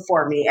that going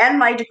for me. And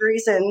my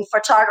degree's in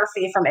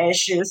photography from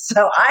ASU,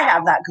 so I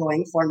have that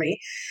going for me.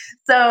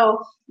 So,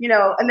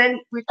 and then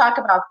we talk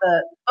about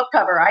the book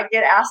cover. I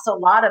get asked a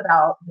lot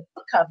about the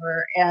book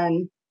cover,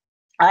 and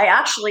I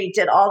actually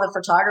did all the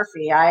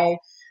photography. I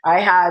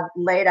had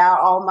laid out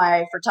all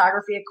my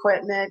photography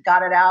equipment,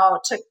 got it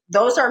out.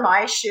 Those are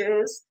my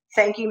shoes.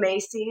 Thank you,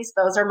 Macy's.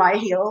 Those are my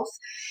heels.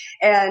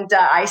 And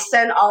I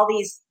sent all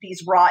these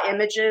raw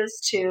images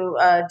to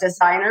a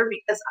designer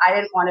because I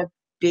didn't want to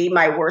be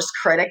my worst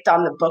critic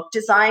on the book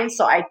design.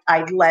 So I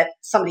let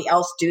somebody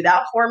else do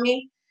that for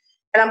me.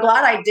 And I'm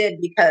glad I did,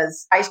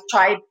 because I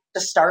tried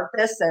to start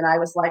this and I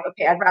was like,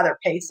 okay, I'd rather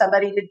pay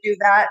somebody to do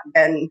that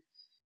than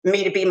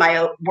me to be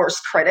my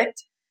worst critic.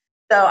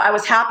 So I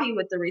was happy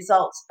with the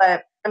results.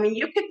 But I mean,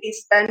 you could be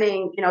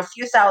spending, a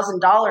few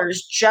 $1,000s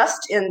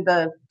just in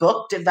the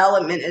book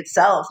development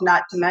itself,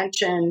 not to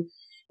mention,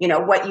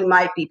 what you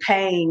might be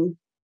paying,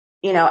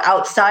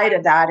 outside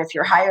of that if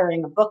you're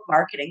hiring a book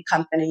marketing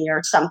company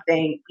or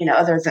something,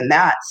 other than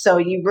that. So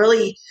you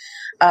really,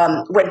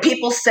 when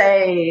people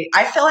say,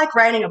 I feel like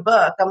writing a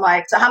book, I'm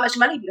like, so how much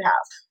money do you have?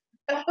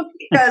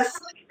 Because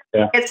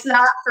Yeah. it's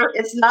not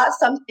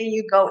something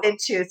you go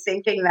into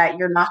thinking that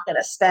you're not going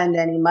to spend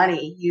any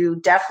money. You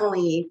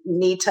definitely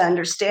need to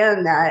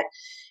understand that,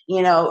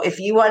 if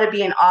you want to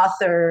be an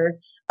author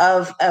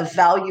of a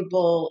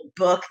valuable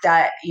book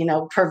that,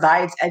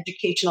 provides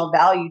educational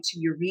value to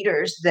your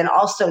readers, then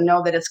also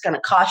know that it's going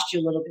to cost you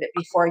a little bit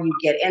before you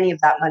get any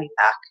of that money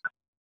back.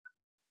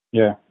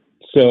 Yeah.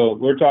 So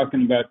we're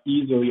talking about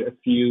easily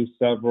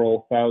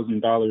several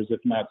 $1,000s, if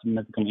not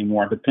significantly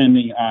more,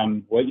 depending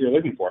on what you're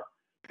looking for.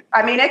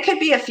 I mean, it could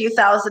be a few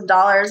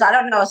 $1,000s. I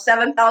don't know,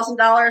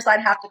 $7,000.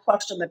 I'd have to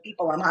question the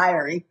people I'm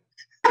hiring.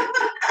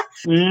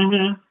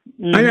 Mm-hmm.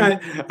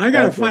 Mm-hmm. I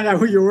got to find out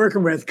who you're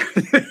working with.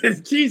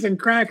 It's cheese and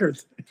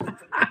crackers.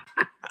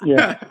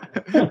 Yeah.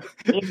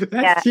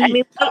 That's cheap. I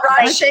mean,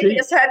 Rod's shaking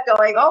his head,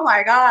 going, "Oh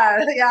my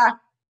God, yeah."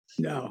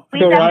 No. We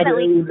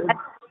definitely.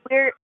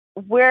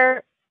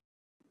 We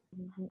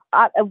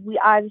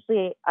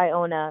obviously, I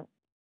own an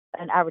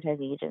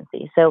advertising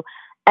agency, so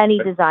any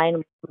design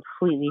was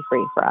completely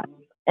free for us.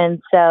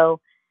 And so,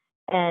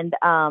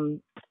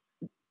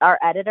 our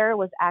editor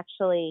was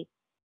actually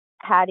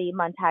Patty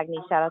Montagni.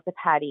 Shout out to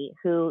Patty,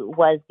 who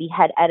was the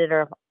head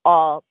editor of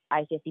all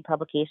ICSC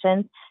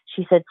publications.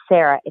 She said,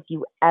 "Sarah, if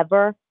you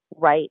ever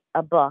write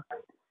a book,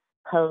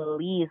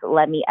 please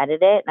let me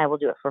edit it, and I will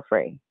do it for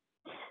free."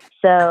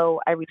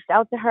 So I reached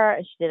out to her,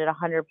 and she did it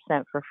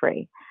 100% for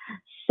free.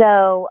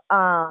 So,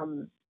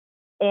 and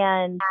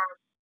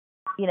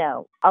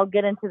I'll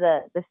get into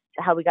the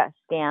how we got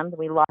scammed.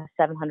 We lost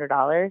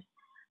 $700,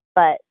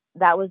 but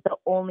that was the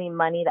only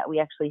money that we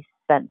actually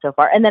spent so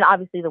far. And then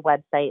obviously the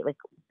website,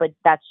 but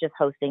that's just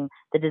hosting.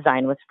 The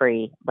design was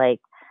free,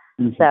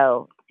 Mm-hmm.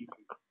 So.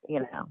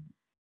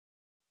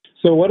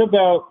 So what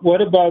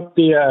about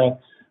the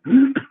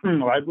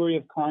Library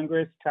of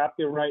Congress,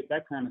 copyright,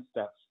 that kind of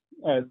stuff?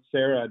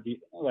 Sarah,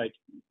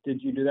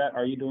 did you do that?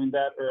 Are you doing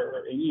that,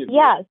 or any of you?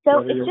 Yeah.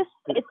 So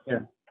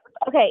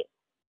okay.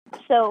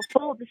 So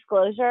full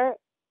disclosure,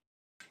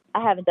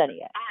 I haven't done it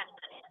yet.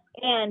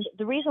 And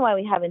the reason why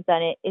we haven't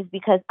done it is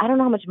because I don't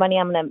know how much money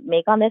I'm going to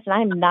make on this, and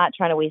I'm not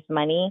trying to waste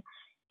money.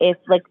 If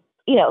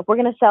if we're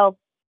going to sell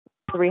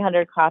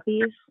 300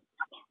 copies,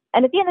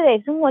 and at the end of the day,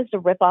 if someone wants to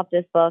rip off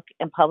this book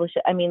and publish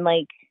it, I mean,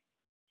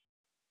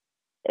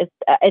 it's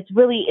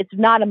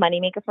not a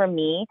moneymaker for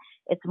me.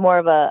 It's more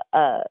of a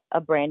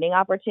branding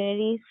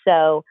opportunity.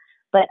 So,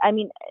 but I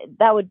mean,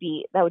 that would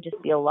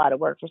just be a lot of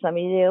work for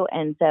somebody to do.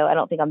 And so I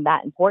don't think I'm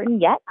that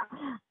important yet,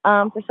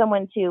 for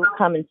someone to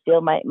come and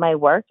steal my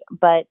work.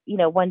 But,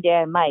 one day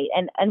I might.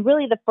 And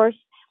really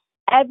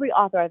every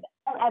author I've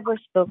ever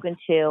spoken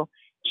to,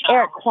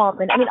 Eric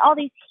Qualman, I mean, all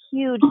these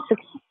huge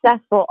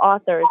successful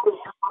authors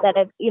that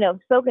I've,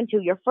 spoken to,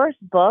 your first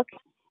book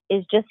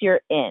is just your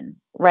in,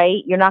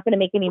 right? You're not going to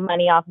make any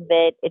money off of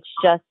it. It's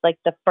just like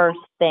the first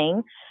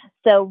thing.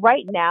 So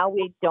right now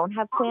we don't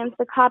have plans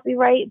to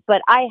copyright,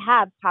 but I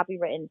have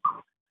copywritten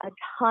a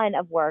ton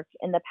of work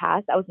in the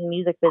past. I was in the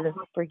music business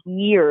for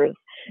years.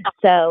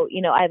 So,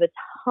 I have a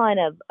ton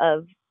of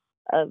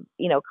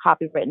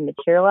copywritten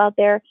material out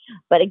there.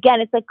 But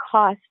again, it's like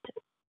cost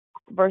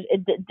versus,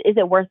 is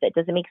it worth it?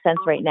 Does it make sense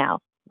right now?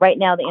 Right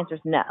now, the answer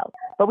is no,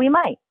 but we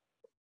might.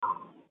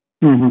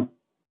 Mm-hmm.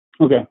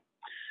 Okay.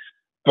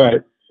 All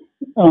right.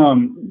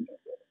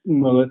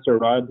 Melissa,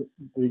 Rod,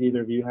 did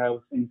either of you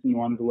have anything you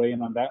wanted to weigh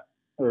in on that,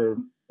 or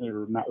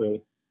not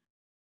really?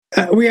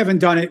 We haven't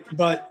done it,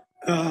 but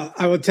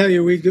I will tell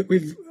you,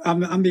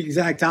 I'm the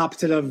exact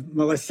opposite of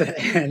Melissa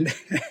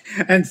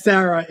and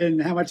Sarah in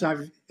how much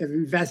I've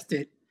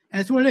invested. And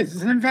that's what it is.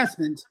 It's an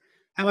investment.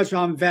 How much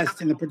I'll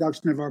invest in the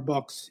production of our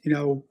books.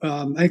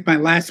 I think my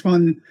last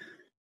one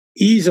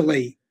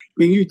easily.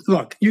 I mean,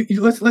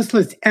 let's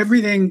list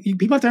everything.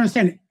 People have to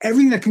understand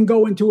everything that can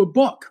go into a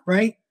book,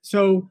 right?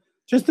 So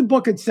just the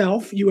book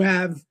itself, you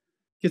have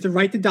to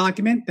write the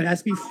document that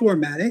has to be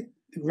formatted,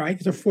 right?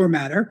 It's a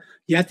formatter.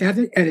 You have to have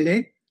it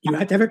edited. You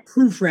have to have it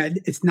proofread.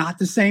 It's not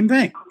the same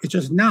thing. It's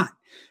just not.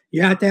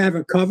 You have to have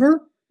a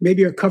cover,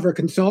 maybe a cover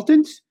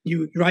consultant.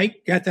 You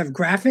have to have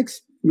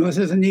graphics.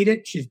 Melissa doesn't need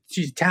it.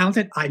 She's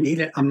talented. I need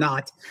it. I'm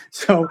not.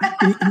 So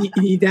you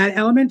need that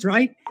element,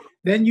 right?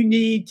 Then you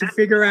need to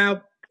figure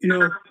out,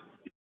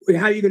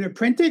 how you're going to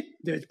print it.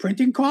 There's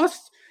printing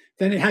costs.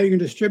 Then how you're going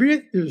to distribute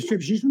it. There's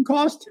distribution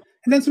cost.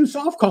 And then some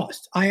soft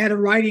costs. I had a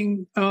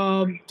writing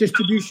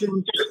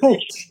distribution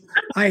coach.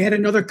 I had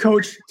another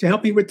coach to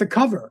help me with the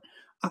cover.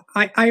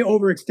 I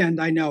overextend.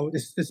 I know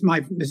this is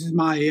my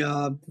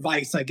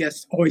vice, I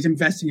guess, always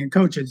investing in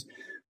coaches.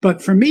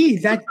 But for me,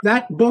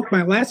 that book,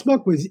 my last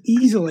book, was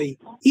easily,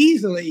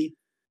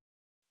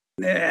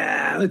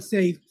 let's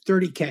say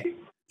 $30K,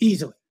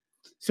 easily.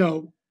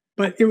 So,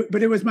 but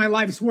it was my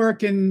life's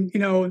work in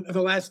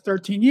the last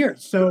 13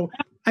 years. So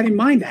I didn't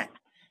mind that.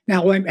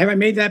 Now, have I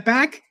made that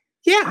back?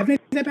 Yeah, I've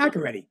made that back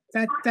already.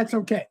 That's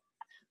okay.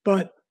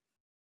 But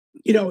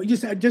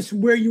just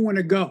where you want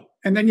to go.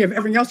 And then you have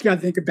everything else you got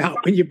to think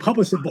about when you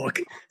publish a book.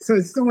 So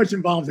it's so much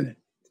involved in it.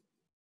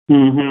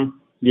 Mm-hmm.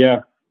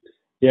 Yeah.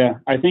 Yeah.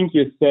 I think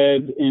you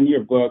said in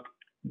your book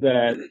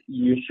that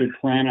you should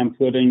plan on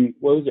putting,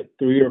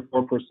 3 or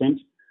 4%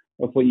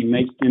 of what you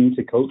make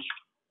into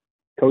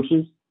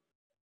coaches?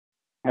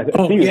 I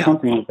think it's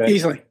something like that.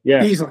 Easily.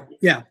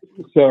 Yeah.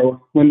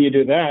 So when you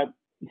do that,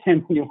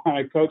 and you want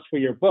to coach for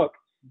your book,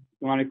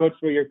 you want to coach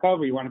for your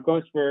cover, you want to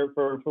coach for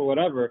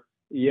whatever,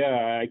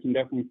 yeah, I can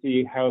definitely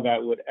see how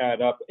that would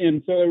add up.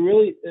 And so it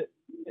really,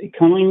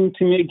 coming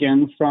to me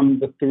again from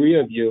the three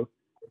of you,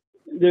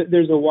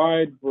 there's a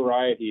wide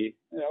variety,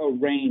 a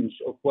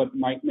range of what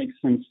might make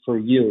sense for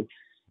you.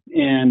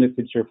 And if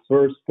it's your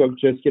first book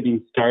just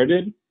getting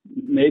started,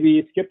 maybe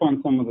you skip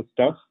on some of the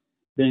stuff.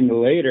 Then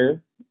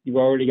later, you've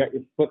already got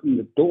your foot in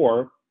the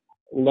door,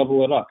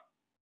 level it up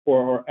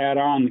or add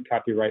on the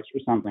copyrights or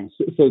something.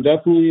 So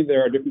definitely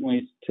there are different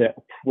ways to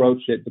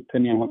approach it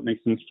depending on what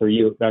makes sense for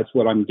you. That's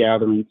what I'm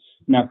gathering.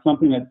 Now,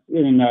 something that's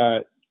been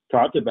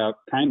talked about,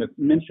 kind of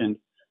mentioned,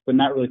 but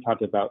not really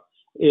talked about,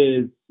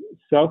 is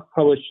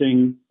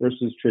self-publishing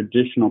versus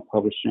traditional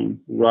publishing.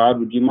 Rod,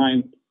 would you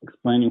mind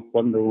explaining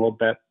what in the world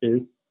that is?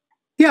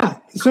 Yeah.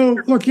 So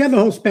look, you have the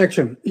whole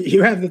spectrum.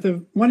 You have at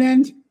the one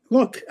end,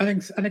 look, I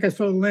think I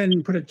saw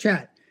Lynn put a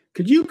chat.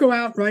 Could you go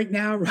out right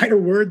now, write a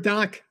Word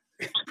doc,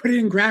 put it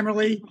in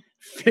Grammarly,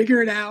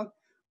 figure it out,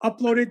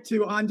 upload it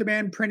to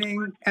on-demand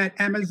printing at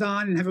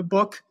Amazon and have a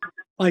book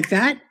like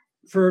that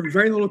for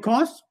very little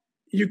cost?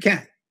 You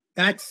can.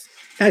 That's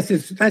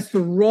the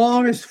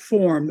rawest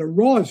form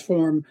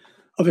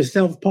of a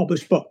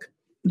self-published book.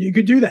 You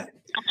could do that.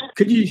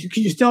 Could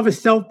you still have a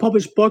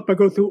self-published book but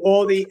go through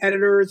all the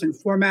editors and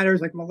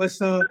formatters like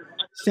Melissa,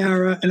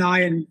 Sarah, and I,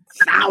 and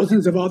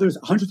thousands of others,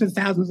 hundreds of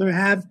thousands that I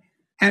have,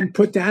 and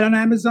put that on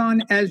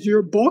Amazon as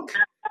your book,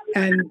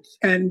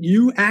 and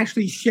you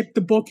actually ship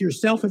the book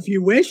yourself if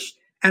you wish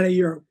out of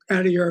your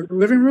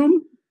living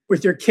room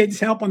with your kids'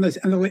 help on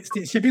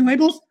the shipping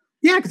labels?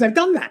 Yeah, because I've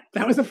done that.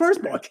 That was the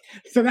first book.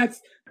 So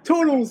that's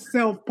total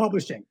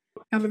self-publishing.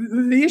 Now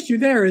the issue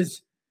there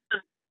is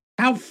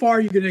how far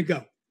are you going to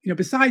go?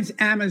 Besides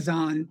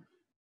Amazon,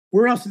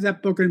 where else is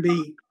that book going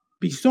to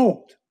be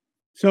sold?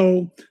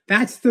 So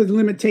that's the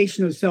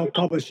limitation of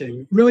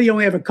self-publishing. Really, you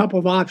only have a couple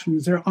of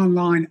options. They're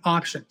online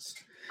options.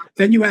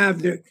 Then you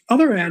have the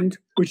other end,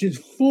 which is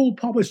full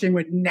publishing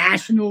with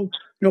national,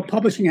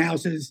 publishing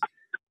houses.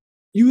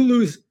 You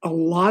lose a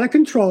lot of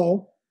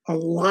control,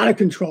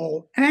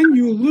 and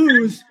you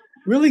lose,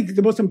 really,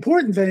 the most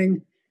important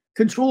thing,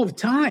 control of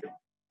time.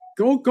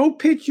 Go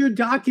pitch your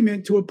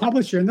document to a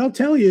publisher, and they'll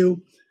tell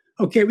you,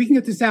 okay, we can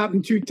get this out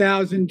in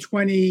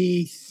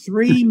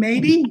 2023,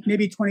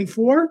 maybe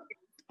 24.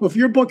 Well, if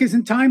your book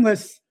isn't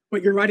timeless,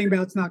 what you're writing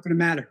about is not going to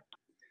matter.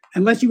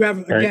 Unless you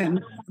have,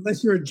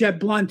 unless you're a Jeb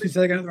Blunt who's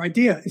like another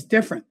idea, it's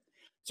different.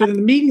 So then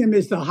the medium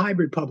is the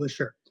hybrid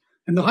publisher.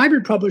 And the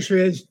hybrid publisher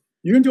is,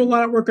 you're going to do a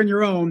lot of work on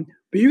your own,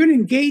 but you're going to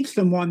engage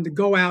someone to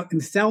go out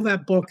and sell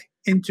that book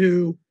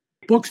into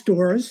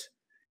bookstores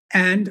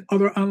and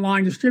other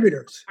online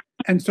distributors.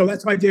 And so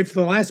that's what I did for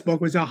the last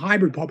book, was a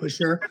hybrid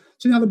publisher.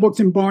 So now the book's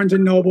in Barnes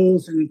and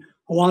Nobles and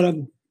a lot of,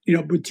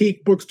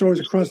 boutique bookstores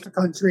across the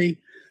country.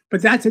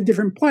 But that's a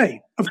different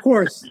play. Of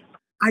course,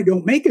 I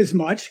don't make as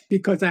much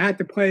because I had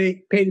to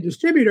pay the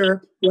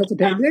distributor, who had to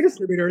pay their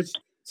distributors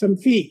some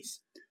fees.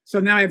 So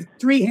now I have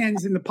three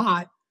hands in the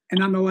pot,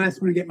 and I'm the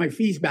last one to get my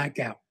fees back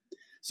out.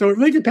 So it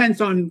really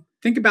depends on,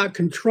 think about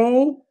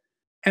control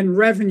and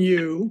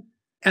revenue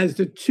as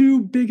the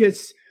two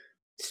biggest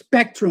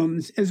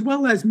spectrums, as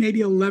well as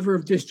maybe a lever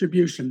of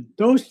distribution.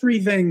 Those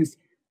three things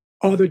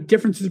are the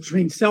differences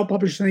between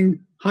self-publishing,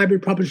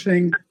 hybrid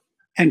publishing,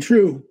 and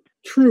true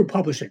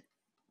publishing.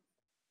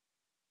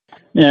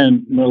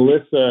 And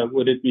Melissa,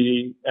 would it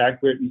be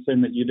accurate in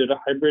saying that you did a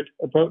hybrid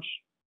approach?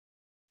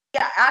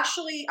 Yeah,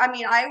 actually, I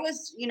mean, I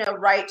was,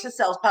 right to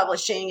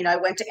self-publishing. I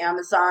went to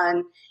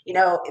Amazon.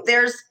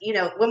 There's,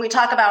 when we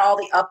talk about all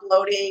the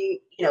uploading,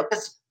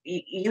 because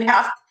you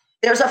have,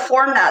 there's a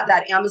format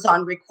that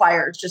Amazon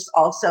requires. Just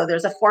also,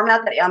 there's a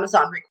format that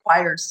Amazon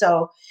requires.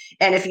 So,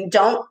 and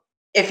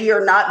if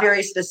you're not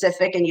very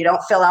specific and you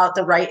don't fill out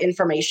the right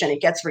information, it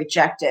gets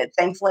rejected.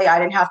 Thankfully, I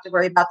didn't have to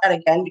worry about that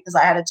again because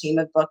I had a team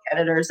of book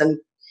editors and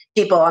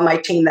people on my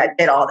team that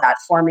did all that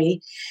for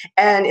me.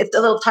 And it's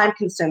a little time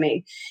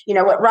consuming.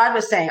 What Rod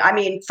was saying, I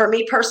mean, for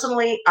me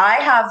personally, I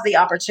have the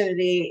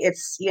opportunity.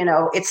 It's,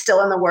 it's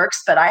still in the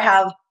works, but I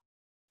have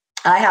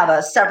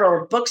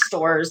several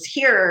bookstores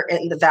here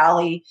in the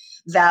Valley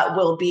that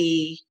will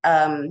be,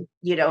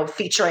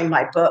 featuring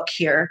my book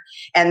here.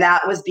 And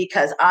that was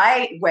because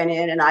I went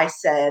in and I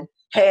said,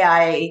 hey,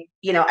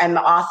 I'm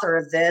the author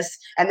of this.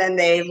 And then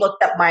they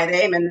looked up my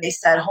name and they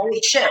said,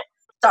 holy shit.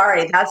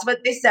 Sorry, that's what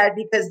they said,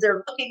 because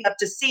they're looking up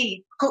to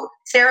see who.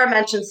 Sarah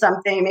mentioned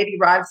something, maybe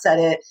Rod said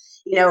it,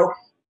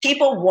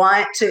 people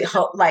want to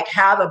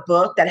have a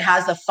book that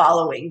has a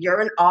following.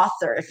 You're an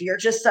author. If you're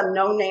just some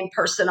no-name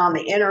person on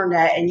the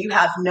internet and you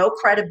have no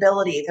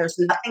credibility, there's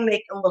nothing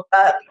they can look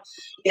up,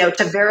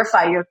 to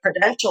verify your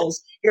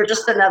credentials. You're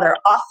just another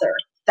author.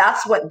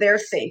 That's what they're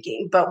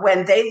thinking. But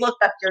when they look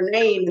up your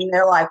name and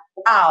they're like,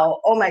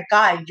 wow, oh my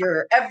God,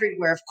 you're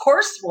everywhere. Of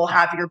course we'll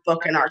have your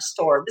book in our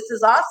store. This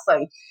is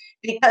awesome.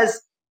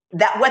 Because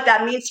what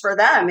that means for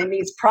them, it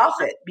means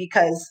profit,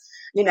 because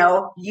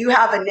you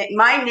have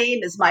my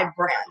name is my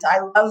brand.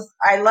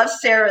 I love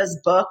Sarah's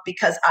book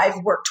because I've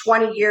worked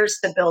 20 years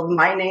to build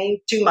my name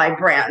to my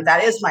brand.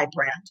 That is my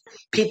brand.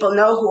 People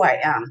know who I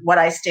am, what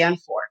I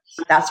stand for.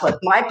 That's what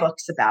my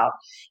book's about,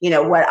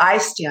 what I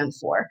stand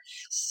for.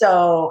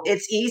 So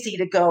it's easy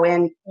to go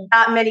in.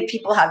 Not many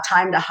people have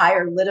time to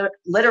hire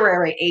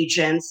literary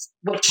agents,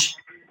 which,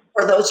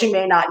 for those who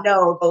may not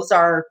know, those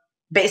are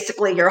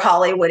basically your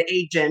Hollywood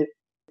agent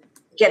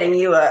getting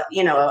you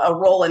a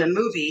role in a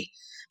movie.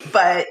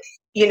 But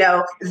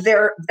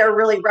they're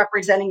really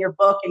representing your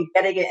book and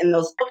getting it in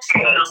those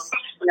bookstores.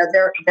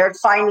 They're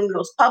finding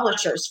those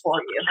publishers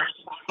for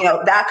you.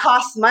 That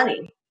costs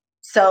money.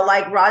 So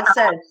like Rod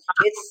said,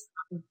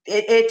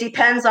 it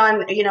depends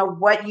on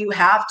what you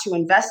have to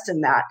invest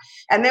in that.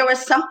 And there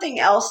was something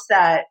else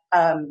that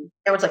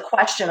there was a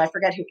question, I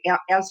forget who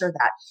answered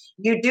that.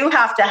 You do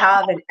have to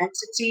have an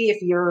entity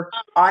if you're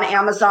on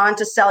Amazon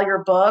to sell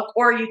your book,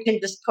 or you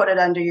can just put it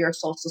under your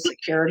social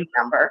security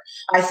number.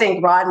 I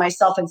think Rod,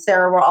 myself, and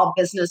Sarah were all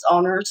business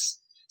owners,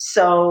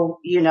 so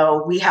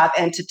we have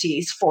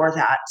entities for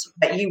that.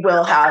 But you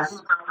will have,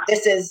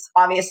 this is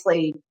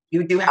obviously,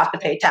 you do have to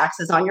pay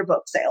taxes on your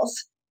book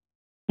sales.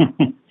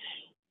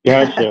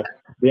 Gotcha.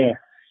 Yeah.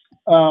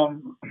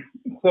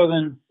 So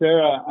then,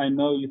 Sarah, I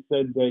know you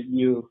said that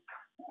you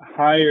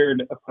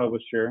hired a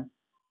publisher,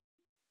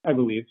 I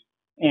believe,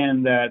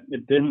 and that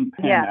it didn't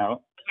pan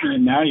out.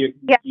 And now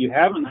you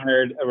haven't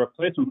hired a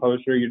replacement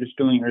publisher. You're just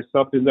doing it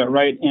yourself. Is that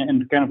right?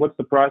 And kind of what's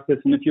the process?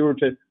 And if you were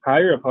to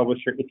hire a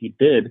publisher, if you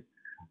did,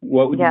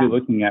 what would you be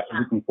looking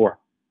for?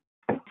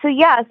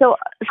 So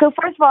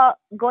first of all,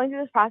 going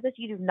through this process,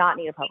 you do not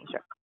need a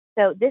publisher.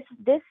 So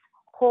this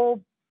whole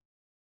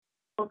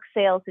book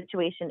sales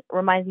situation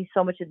reminds me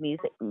so much of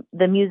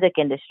the music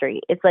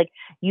industry. It's like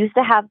you used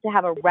to have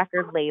a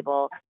record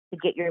label to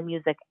get your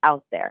music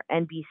out there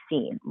and be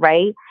seen,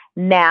 right?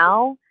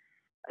 Now,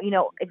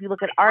 if you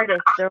look at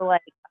artists, they're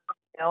like,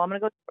 I'm going to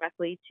go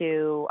directly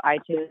to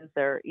iTunes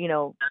or,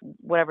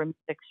 whatever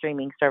music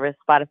streaming service,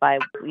 Spotify,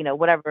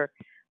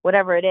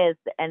 whatever it is,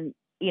 and,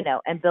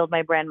 and build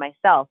my brand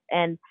myself.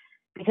 And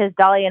because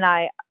Dolly and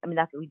I mean,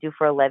 that's what we do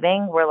for a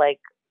living. We're like,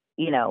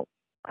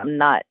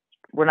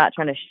 we're not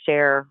trying to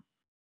share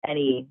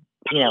any,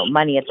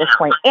 money at this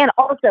point. And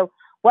also,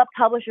 what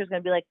publisher is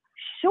going to be like,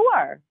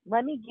 sure,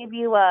 let me give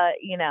you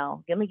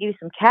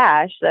some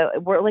cash. So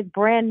we're like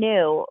brand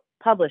new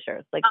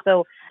publishers.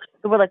 So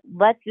we're like,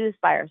 let's do this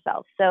by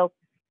ourselves. So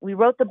we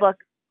wrote the book,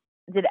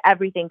 did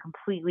everything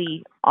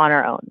completely on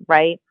our own,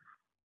 right?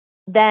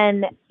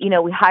 Then,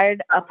 we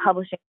hired a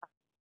publishing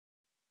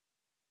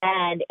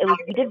company, and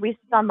we did research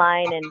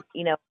online and,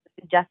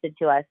 suggested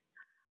to us.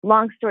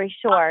 Long story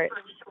short,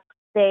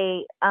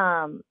 they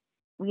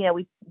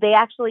they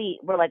actually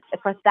were like,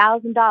 for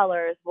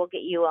 $1,000 we'll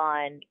get you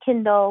on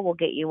Kindle, we'll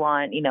get you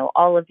on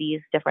all of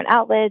these different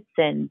outlets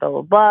and blah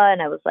blah blah.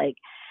 And I was like,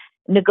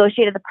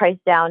 negotiated the price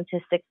down to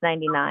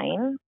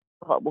 $699,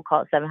 we'll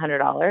call it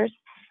 $700.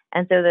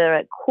 And so they're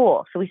like,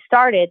 cool. So they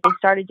started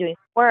doing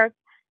work.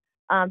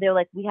 They were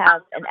like, we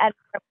have an editor,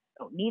 we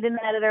don't need an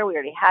editor, we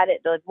already had it.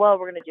 They're like, well,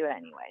 we're gonna do it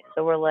anyway.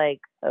 So we're like,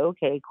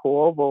 okay,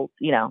 cool, well,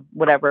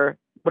 whatever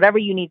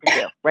you need to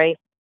do, right?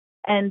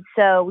 And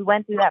so we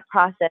went through that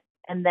process,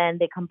 and then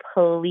they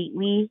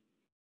completely,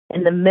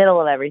 in the middle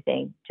of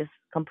everything, just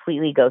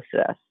completely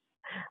ghosted us.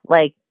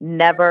 Like,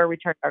 never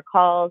returned our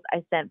calls.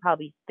 I sent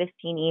probably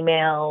 15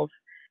 emails,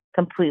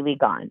 completely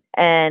gone.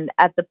 And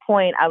at the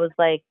point, I was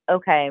like,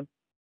 okay,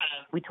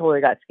 we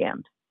totally got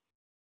scammed.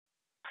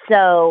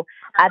 So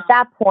at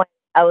that point,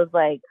 I was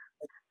like,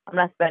 I'm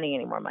not spending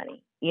any more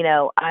money.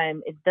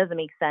 It doesn't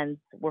make sense.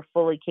 We're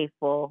fully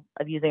capable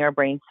of using our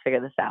brains to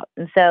figure this out.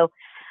 And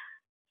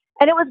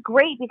it was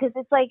great because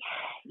it's like,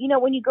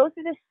 when you go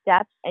through the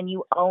steps and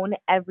you own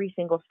every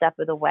single step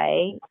of the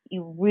way,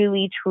 you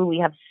really, truly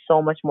have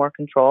so much more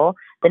control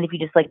than if you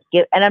just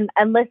give. And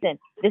listen,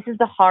 this is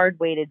the hard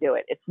way to do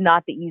it. It's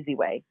not the easy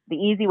way. The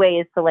easy way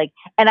is to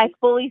and I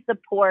fully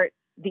support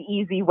the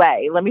easy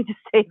way. Let me just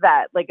say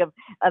that,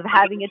 of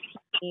having a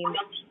team,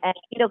 and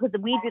because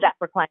we do that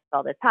for clients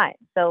all the time.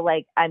 So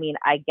I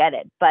get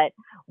it, but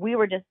we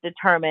were just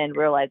determined.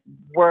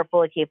 We're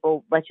fully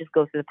capable. Let's just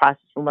go through the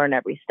process and learn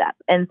every step.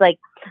 And it's like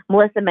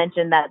Melissa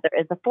mentioned that there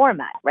is a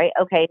format, right?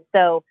 Okay,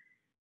 so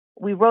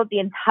we wrote the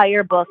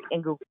entire book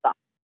in Google Docs.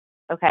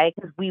 Okay,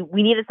 because we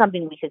needed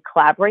something we could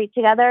collaborate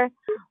together.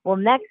 Well,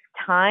 next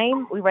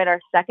time we write our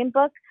second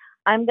book,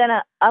 I'm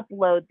gonna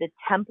upload the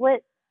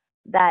template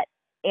that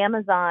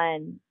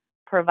Amazon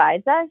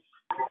provides us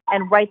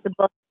and write the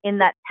book in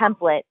that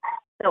template,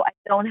 so I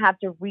don't have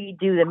to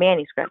redo the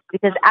manuscript.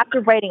 Because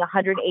after writing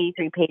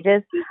 183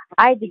 pages,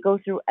 I had to go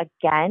through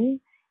again,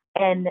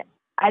 and it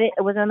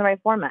wasn't in the right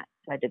format.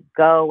 So I had to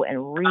go and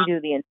redo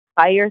the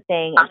entire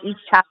thing, and each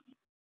chapter was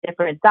a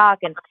different doc,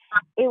 and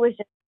it was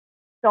just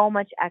so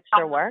much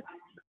extra work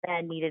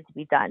that needed to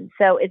be done.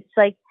 So it's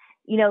the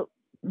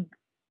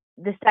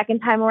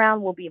second time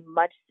around will be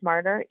much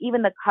smarter.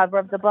 Even the cover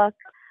of the book,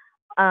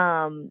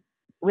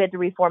 we had to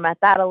reformat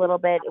that a little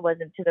bit. It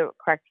wasn't to the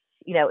correct,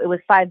 it was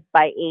 5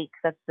 by 8 because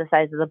that's the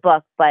size of the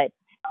book, but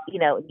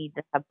it needs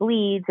to have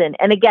bleeds.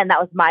 And again, that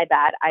was my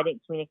bad. I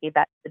didn't communicate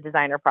that to the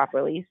designer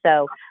properly.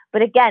 So,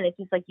 but again, it's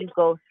just you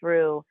go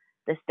through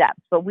the steps,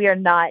 but we are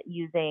not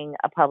using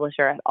a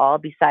publisher at all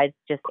besides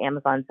just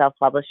Amazon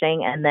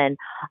self-publishing. And then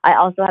I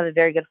also have a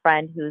very good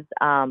friend who's,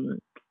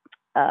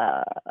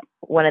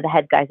 one of the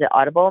head guys at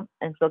Audible,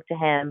 and spoke to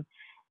him,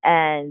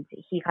 and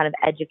he kind of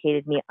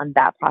educated me on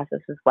that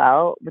process as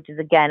well, which is,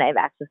 again, I have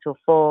access to a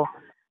full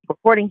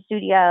recording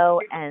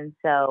studio, and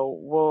so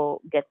we'll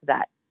get to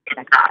that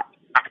next time.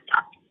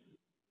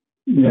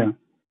 Yeah.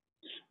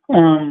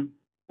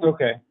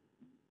 Okay.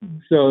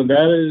 So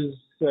that is,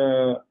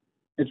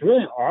 it's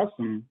really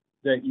awesome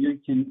that you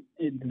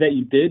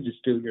did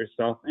just do it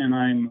yourself, and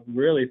I'm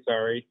really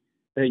sorry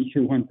that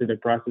you went through the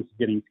process of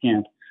getting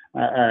scammed.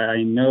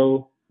 I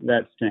know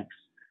that stinks.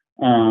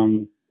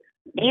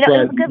 It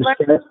was a good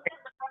learning.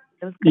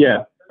 It was good.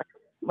 Yeah.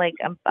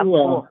 I'm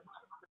well, cool.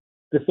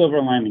 The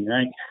silver lining,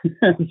 right?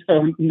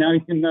 So now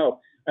you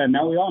know.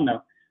 Now we all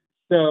know.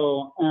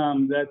 So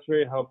that's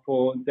very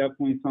helpful.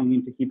 Definitely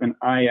something to keep an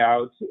eye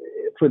out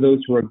for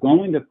those who are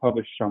going to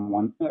publish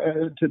someone,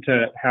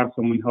 to have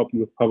someone help you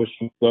with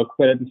publishing a book.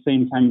 But at the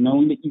same time,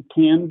 knowing that you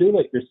can do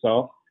it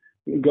yourself,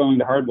 going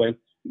the hard way,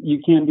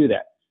 you can do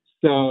that.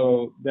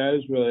 So that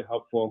is really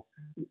helpful.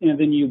 And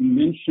then you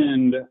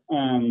mentioned,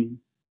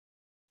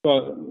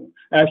 so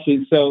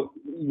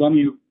let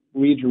me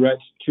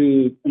redirect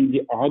to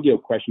the audio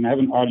question. I have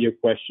an audio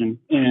question.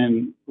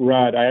 And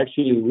Rod, I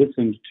actually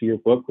listened to your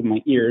book with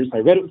my ears. I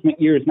read it with my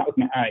ears, not with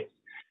my eyes.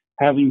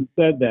 Having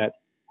said that,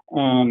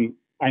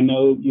 I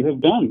know you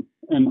have done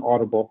an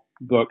Audible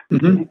book.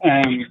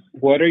 Mm-hmm.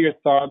 What are your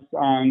thoughts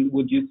on,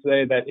 would you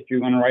say that if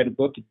you're going to write a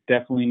book, it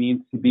definitely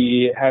needs to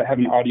have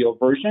an audio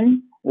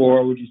version?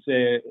 Or would you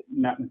say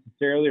not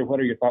necessarily? Or what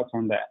are your thoughts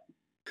on that?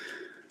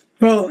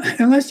 Well,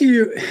 unless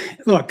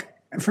look,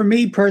 for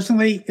me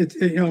personally, it's,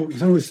 someone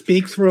who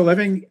speaks for a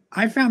living,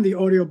 I found the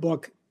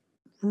audiobook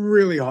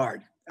really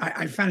hard.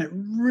 I found it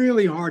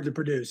really hard to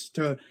produce,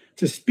 to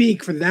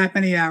speak for that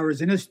many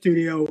hours in a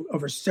studio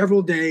over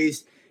several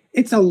days.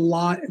 It's a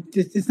lot.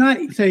 It's not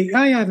say,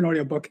 I have an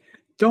audiobook.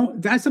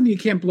 That's something you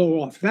can't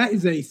blow off. That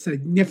is a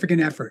significant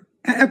effort.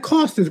 At a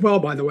cost as well,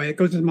 by the way. It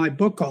goes to my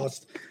book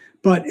cost,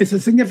 but it's a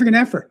significant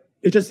effort.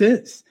 It just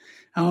is.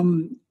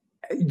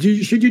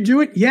 Should you do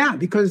it? Yeah,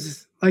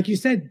 because like you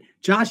said,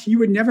 Josh, you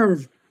would never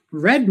have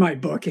read my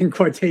book in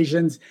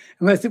quotations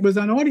unless it was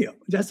on audio.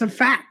 That's a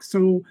fact.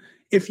 So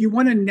if you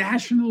want a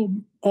national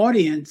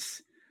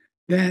audience,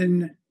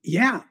 then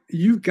yeah,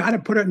 you've got to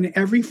put it in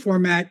every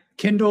format: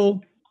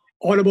 Kindle,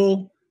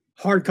 Audible,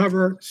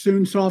 hardcover,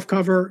 soon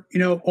softcover.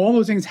 All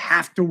those things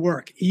have to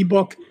work.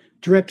 Ebook,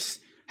 drips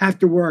have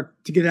to work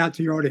to get it out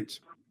to your audience.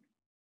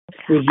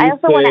 I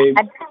also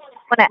want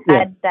to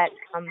add that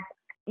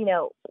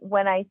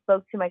when I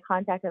spoke to my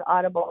contact at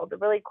Audible, the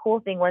really cool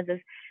thing was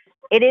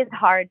it is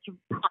hard to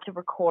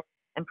record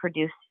and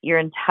produce your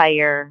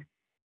entire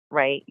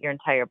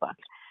book.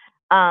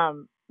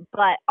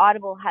 But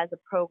Audible has a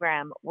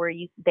program where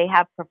they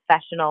have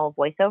professional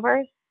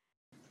voiceovers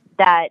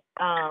that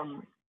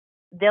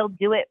they'll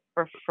do it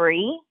for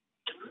free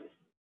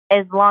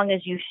as long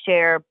as you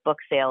share book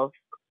sales,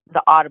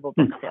 the Audible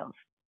book sales.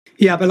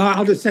 Yeah, but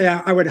I'll just say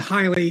I would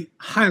highly,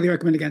 highly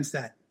recommend against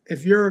that.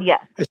 If you're,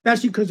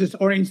 especially because this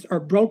audience are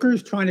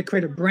brokers trying to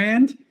create a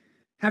brand,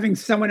 having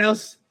someone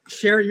else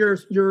share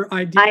your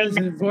ideas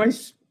and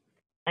voice?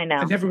 I know.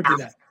 I never would do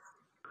that.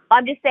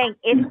 I'm just saying,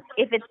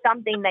 if it's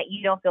something that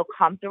you don't feel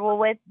comfortable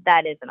with,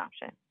 that is an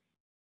option.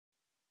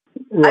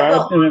 Right,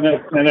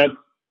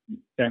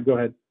 go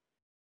ahead.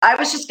 I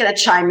was just going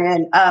to chime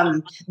in.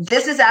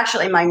 This is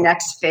actually my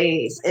next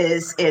phase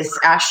is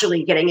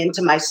actually getting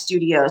into my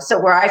studio. So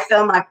where I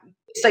film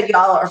so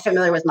y'all are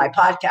familiar with my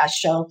podcast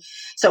show.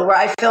 So where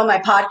I film my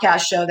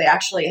podcast show, they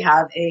actually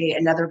have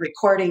another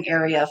recording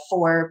area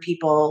for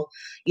people,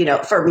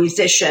 for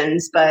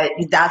musicians, but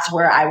that's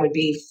where I would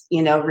be,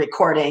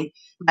 recording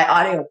my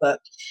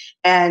audiobook.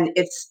 And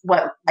it's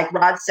what, like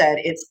Rod said,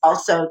 it's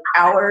also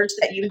hours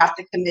that you have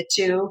to commit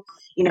to.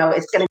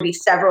 It's going to be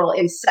several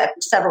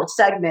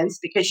segments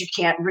because you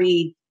can't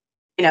read,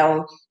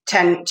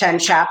 10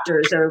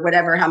 chapters or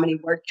whatever, how many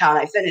word count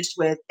I finished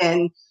with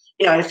in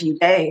a few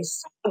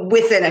days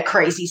within a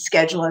crazy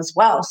schedule as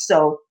well.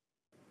 So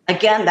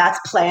again, that's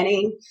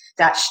planning,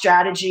 that's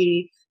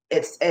strategy.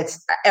 It's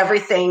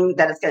everything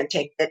that it's going to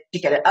take to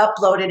get it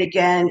uploaded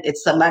again.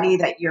 It's the money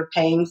that you're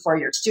paying for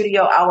your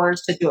studio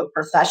hours to do it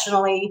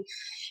professionally.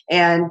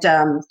 And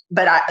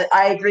but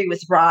I agree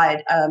with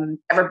Rod.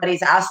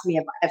 Everybody's asked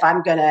me if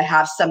I'm going to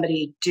have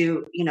somebody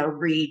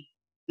read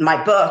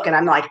my book, and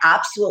I'm like,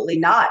 absolutely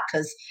not,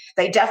 because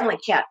they definitely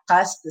can't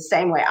cuss the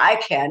same way I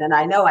can, and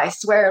I know I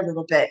swear a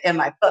little bit in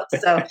my book,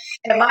 so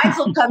and mine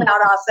will come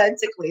out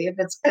authentically if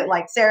it's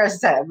like Sarah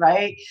said,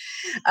 right?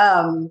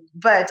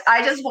 But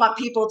I just want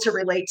people to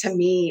relate to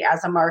me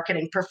as a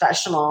marketing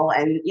professional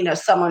and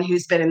someone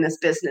who's been in this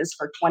business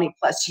for 20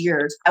 plus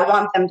years. I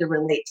want them to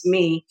relate to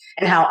me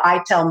and how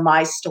I tell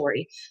my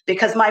story,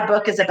 because my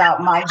book is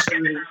about my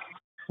journey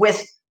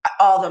with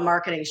all the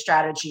marketing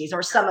strategies,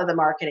 or some of the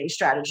marketing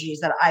strategies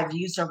that I've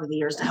used over the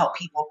years to help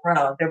people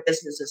grow, their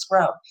businesses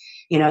grow,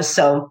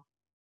 so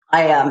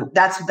I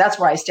that's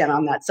where I stand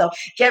on that. So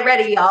get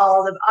ready,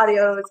 y'all. The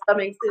audio is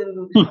coming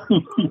soon.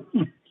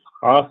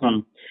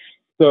 Awesome.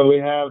 So we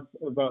have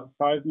about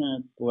 5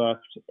 minutes left,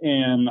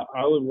 and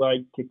I would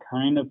like to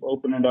kind of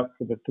open it up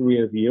for the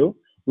three of you.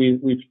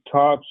 We've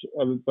talked,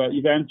 but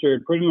you've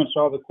answered pretty much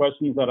all the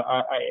questions that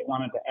I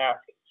wanted to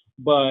ask,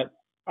 but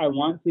I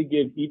want to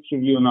give each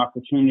of you an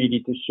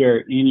opportunity to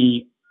share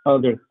any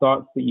other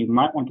thoughts that you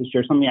might want to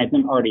share, something I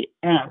didn't already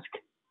ask,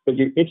 but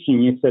you're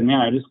itching. You said,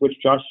 man, I just wish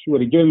Josh would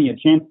have given me a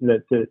chance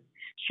to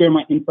share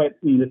my insights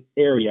in this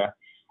area.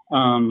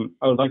 I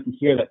would like to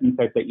hear that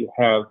insight that you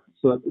have.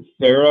 So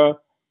Sarah,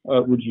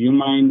 would you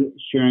mind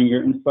sharing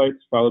your insights,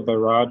 followed by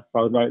Rod,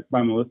 followed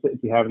by Melissa,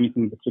 if you have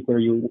anything in particular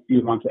you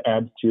want to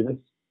add to this?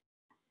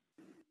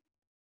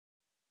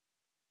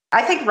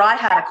 I think Rod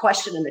had a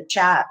question in the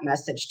chat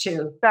message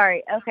too.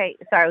 Sorry. Okay.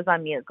 Sorry, I was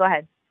on mute. Go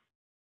ahead.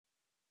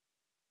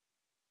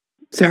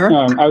 Sarah?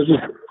 I was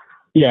just,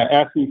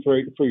 asking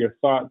for your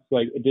thoughts,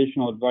 like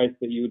additional advice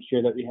that you would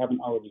share that we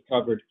haven't already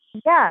covered.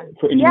 Yeah.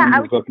 For anyone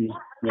who's looking.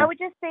 I would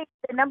just say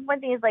the number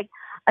one thing is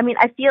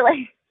I feel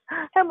like,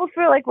 I almost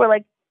feel like we're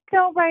like,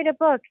 don't write a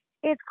book.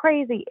 It's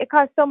crazy. It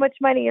costs so much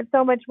money and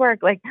so much work.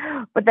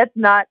 But that's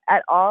not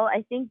at all.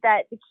 I think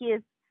that the key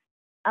is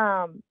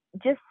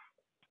just,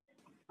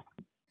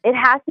 it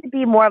has to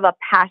be more of a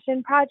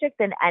passion project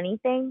than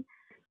anything.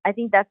 I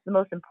think that's the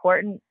most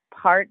important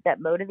part that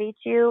motivates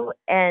you.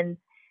 And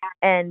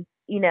as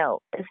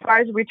far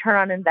as return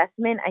on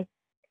investment,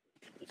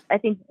 I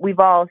think we've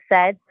all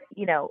said,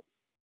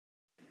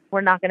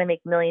 we're not going to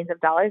make millions of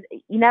dollars.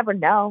 You never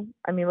know.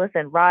 I mean,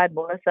 listen, Rod,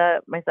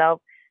 Melissa,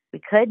 myself, we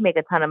could make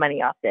a ton of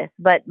money off this,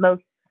 but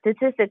most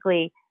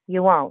statistically,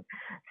 you won't.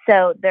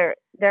 So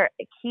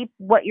keep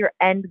what your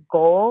end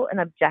goal and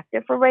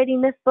objective for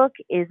writing this book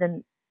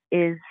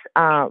is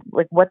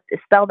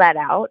spell that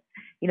out.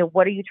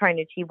 What are you trying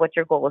to achieve? What's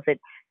your goal? Is it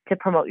to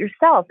promote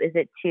yourself? Is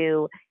it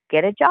to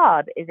get a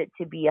job? Is it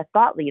to be a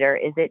thought leader?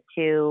 Is it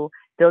to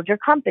build your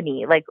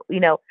company?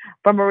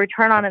 From a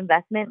return on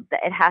investment,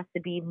 it has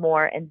to be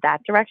more in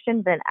that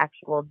direction than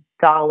actual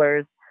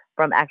dollars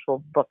from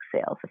actual book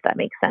sales, if that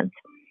makes sense.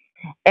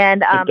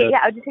 And I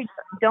would just say,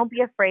 don't be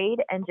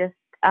afraid and just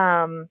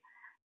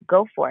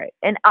go for it.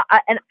 And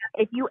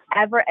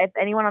if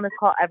anyone on this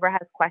call ever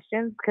has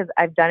questions, because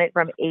I've done it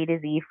from A to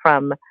Z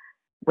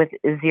with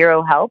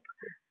zero help,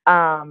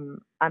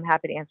 I'm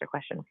happy to answer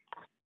questions.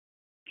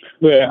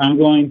 Yeah, I'm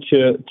going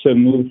to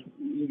move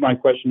my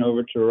question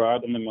over to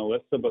Rod and then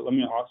Melissa, but let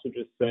me also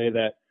just say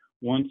that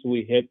once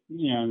we hit,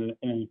 in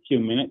a few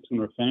minutes when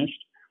we're finished,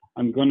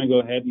 I'm going to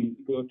go ahead and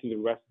go through the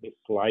rest of the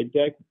slide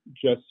deck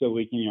just so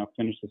we can,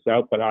 finish this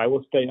out. But I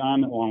will stay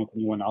on along with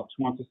anyone else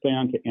who wants to stay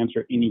on to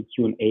answer any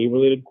Q&A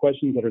related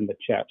questions that are in the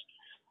chat.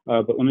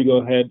 But let me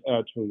go ahead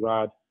to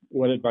Rod.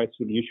 What advice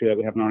would you share that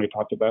we haven't already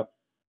talked about?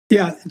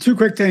 Yeah, two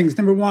quick things.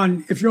 Number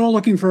one, if you're all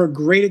looking for a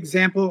great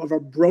example of a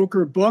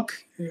broker book,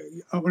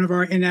 one of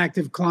our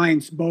inactive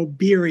clients, Bo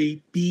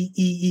Beery,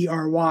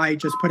 Beery,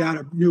 just put out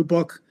a new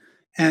book.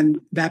 And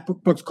that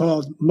book's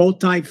called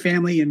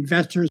Multifamily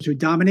Investors Who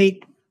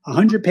Dominate.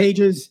 100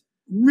 pages,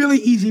 really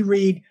easy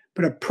read,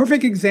 but a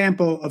perfect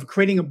example of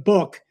creating a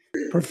book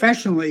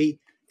professionally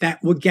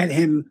that would get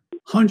him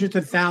hundreds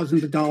of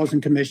thousands of dollars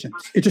in commissions.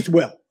 It just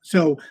will.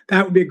 So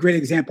that would be a great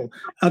example.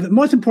 The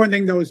most important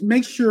thing, though, is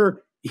make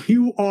sure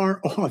you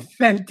are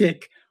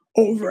authentic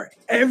over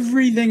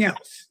everything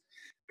else.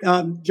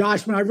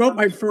 Josh, when I wrote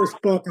my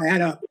first book, I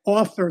had an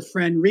author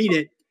friend read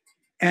it,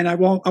 and I'll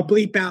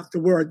bleep out the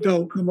word,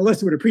 though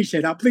Melissa would appreciate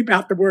it. I'll bleep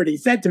out the word he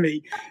said to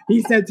me.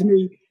 He said to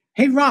me,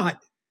 "Hey, Rod,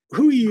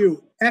 who are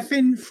you?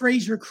 Effing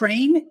Fraser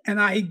Crane?" And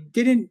I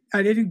didn't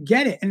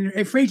get it.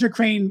 And Fraser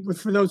Crane,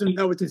 was, for those who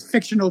know, was this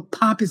fictional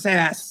pompous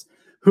ass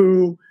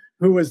who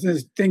was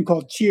this thing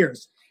called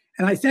Cheers.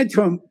 And I said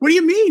to him, "What do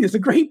you mean? It's a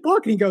great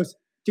book." And he goes,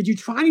 "Did you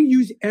try to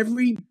use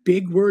every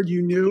big word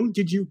you knew?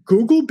 Did you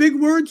Google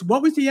big words?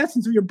 What was the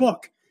essence of your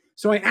book?"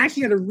 So I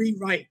actually had to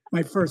rewrite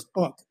my first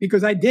book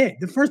because I did.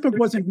 The first book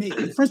wasn't me.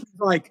 The first book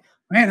was like,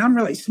 man, I'm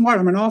really smart.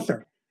 I'm an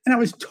author. And I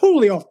was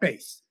totally off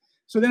base.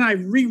 So then I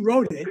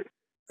rewrote it,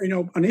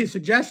 on his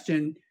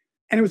suggestion,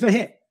 and it was a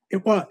hit.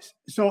 It was.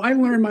 So I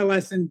learned my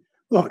lesson.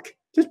 Look,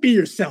 just be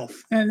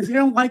yourself. And if they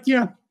don't like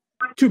you,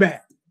 too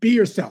bad. Be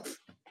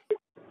yourself.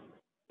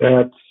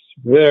 That's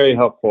very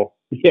helpful.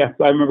 Yes,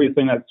 I remember you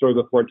saying that story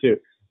before too.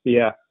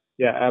 Yeah,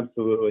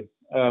 absolutely.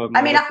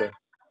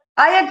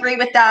 I agree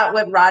with that,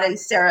 what Rod and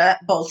Sarah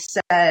both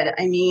said.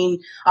 I mean,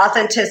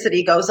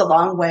 authenticity goes a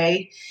long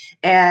way.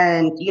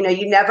 And,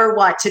 you never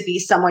want to be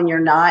someone you're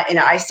not. And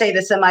I say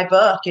this in my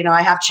book,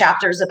 I have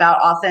chapters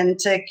about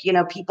authentic,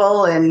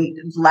 people and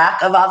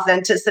lack of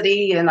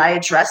authenticity. And I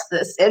address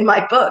this in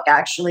my book,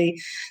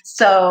 actually.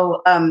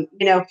 So,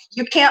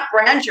 you can't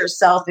brand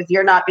yourself if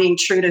you're not being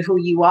true to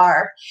who you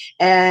are.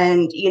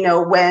 And,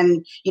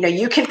 when,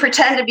 you can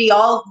pretend to be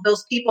all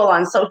those people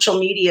on social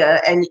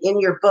media and in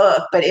your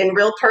book, but in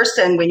real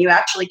person, when you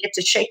actually get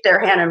to shake their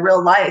hand in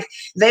real life,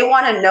 they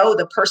want to know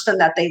the person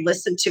that they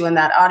listened to in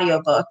that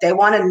audiobook. They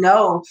want to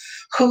know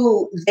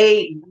who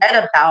they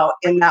read about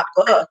in that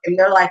book. And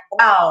they're like,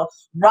 wow,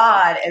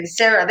 Rod and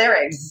Sarah,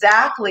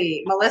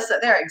 Melissa,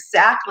 they're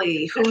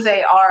exactly who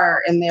they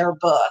are in their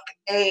book.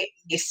 They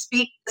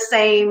speak the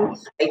same,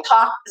 they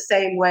talk the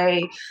same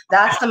way.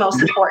 That's the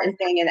most important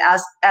thing. And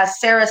as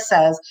Sarah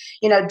says,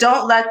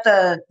 don't let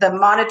the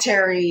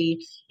monetary,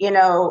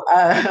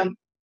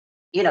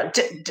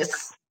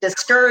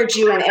 discourage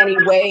you in any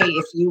way.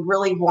 If you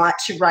really want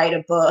to write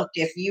a book,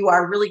 if you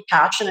are really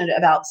passionate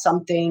about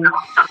something,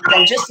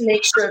 then just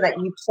make sure that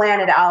you plan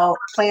it out,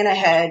 plan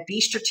ahead, be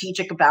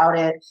strategic about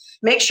it.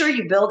 Make sure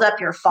you build up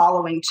your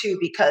following too,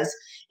 because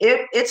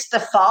it's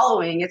the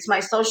following, it's my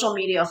social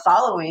media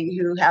following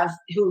who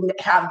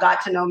have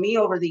got to know me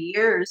over the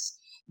years,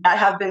 that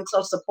have been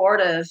so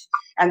supportive,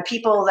 and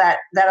people that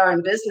are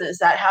in business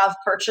that have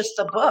purchased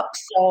a book.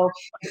 So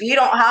if you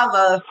don't have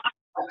a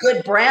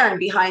good brand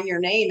behind your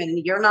name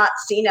and you're not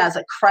seen as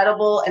a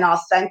credible and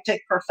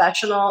authentic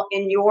professional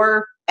in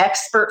your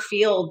expert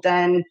field,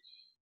 then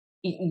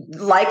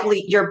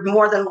you're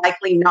more than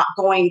likely not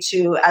going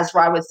to, as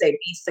Rod would say,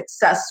 be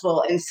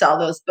successful and sell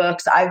those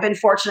books. I've been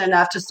fortunate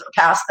enough to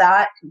surpass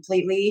that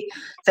completely.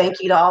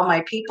 Thank you to all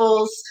my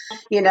peoples.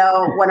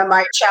 One of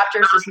my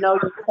chapters is Know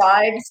Your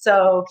Tribe.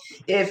 So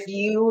if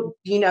you,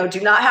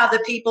 do not have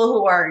the people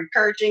who are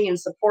encouraging and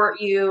support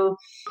you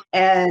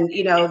and,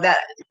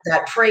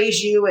 that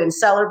praise you and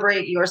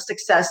celebrate your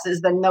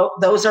successes, then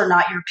those are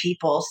not your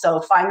people.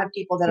 So find the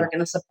people that are going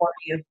to support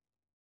you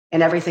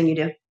in everything you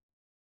do.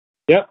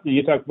 Yep, and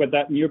you talked about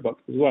that in your book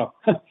as well.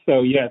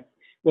 So, yes.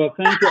 Well,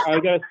 thank you. I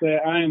got to say,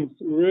 I am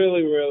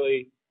really,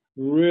 really,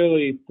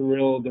 really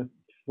thrilled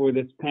for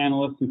this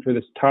panelist and for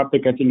this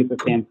topic. I think it's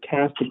a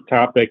fantastic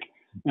topic,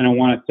 and I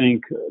want to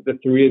thank the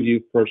three of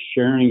you for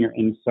sharing your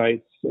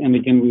insights. And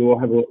again, we will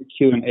have a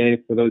Q&A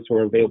for those who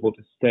are available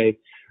to stay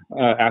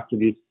after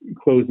these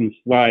closing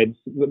slides.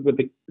 But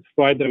the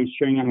slide that I'm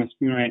sharing on my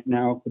screen right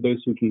now, for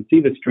those who can see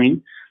the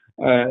screen,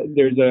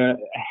 there's a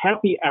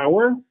happy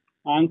hour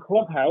on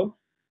Clubhouse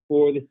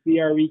for the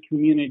CRE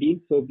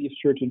community. So be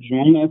sure to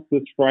join us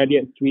this Friday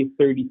at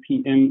 3:30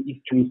 p.m.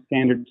 Eastern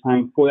Standard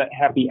Time for that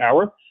happy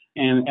hour.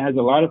 And it has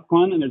a lot of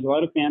fun and there's a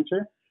lot of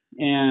banter.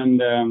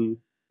 And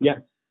yes,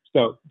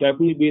 so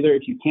definitely be there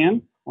if you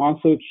can.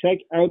 Also, check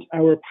out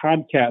our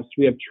podcast.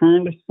 We have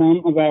turned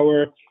some of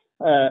our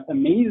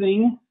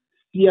amazing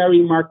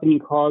CRE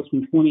marketing calls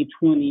from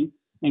 2020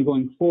 and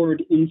going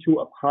forward into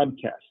a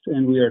podcast.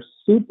 And we are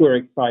super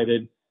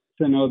excited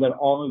to know that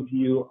all of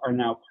you are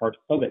now part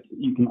of it.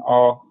 You can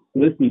all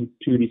listen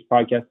to these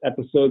podcast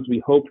episodes.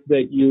 We hope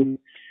that you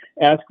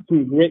ask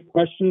some great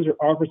questions or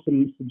offer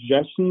some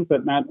suggestions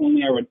that not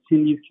only our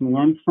attendees can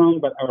learn from,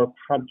 but our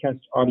podcast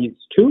audience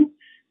too.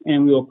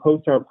 And we will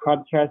post our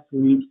podcast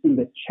links in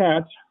the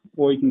chat,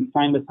 or you can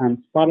find us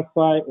on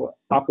Spotify or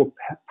Apple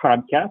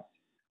Podcasts.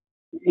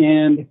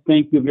 And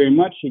thank you very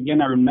much.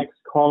 Again, our next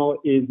call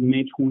is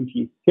May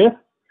 25th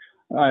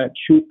at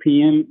 2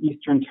 p.m.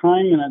 Eastern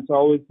Time, and that's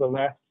always the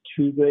last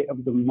Tuesday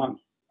of the month.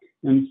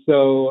 And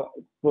so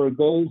for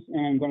those,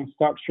 and I'm going to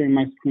stop sharing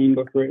my screen,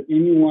 but for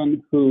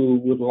anyone who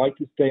would like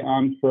to stay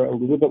on for a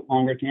little bit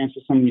longer to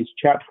answer some of these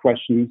chat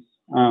questions,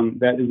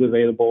 that is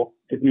available.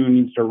 If anyone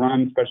needs to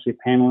run, especially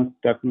panelists,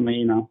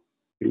 definitely,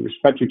 we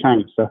respect your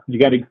time. So you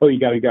got to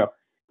go,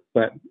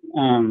 But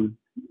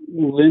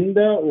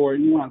Linda or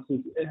anyone else,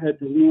 does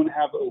anyone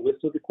have a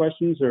list of the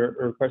questions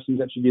or questions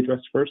that should be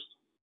addressed first?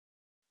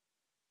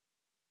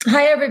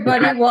 Hi,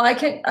 everybody. Well, I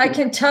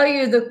can tell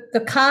you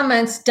the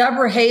comments.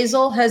 Deborah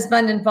Hazel has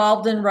been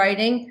involved in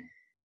writing.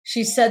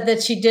 She said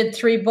that she did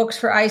 3 books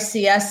for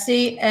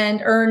ICSC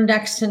and earned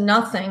next to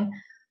nothing,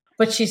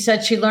 but she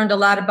said she learned a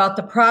lot about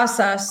the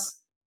process.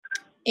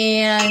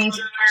 And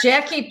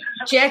Jackie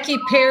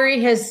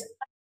Perry has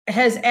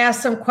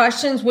asked some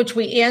questions which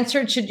we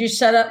answered. Should you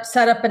set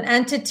up an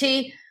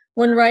entity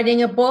when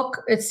writing a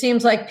book? It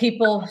seems like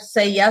people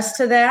say yes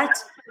to that.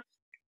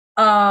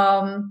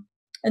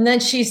 And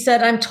then she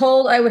said, I'm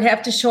told I would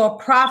have to show a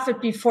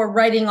profit before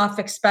writing off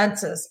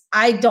expenses.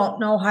 I don't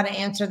know how to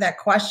answer that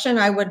question.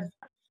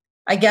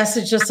 I guess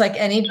it's just like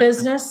any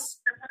business.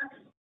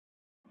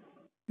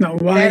 No,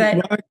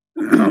 why?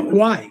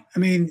 Why? I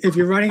mean, if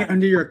you're running it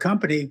under your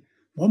company,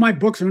 all my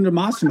books are under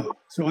Massimo,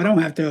 so I don't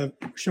have to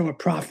show a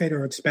profit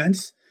or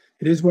expense.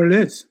 It is what it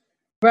is.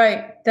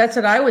 Right. That's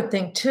what I would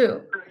think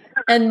too.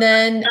 And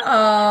then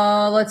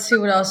let's see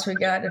what else we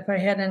got. If I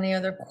had any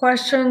other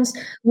questions.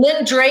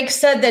 Lynn Drake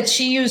said that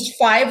she used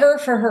Fiverr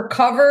for her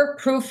cover,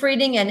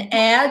 proofreading, and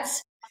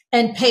ads,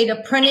 and paid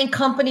a printing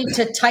company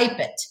to type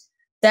it.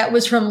 That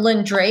was from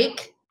Lynn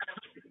Drake.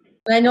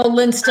 I know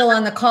Lynn's still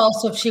on the call,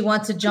 so if she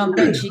wants to jump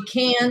in, she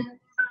can.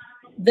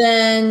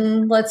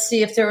 Then let's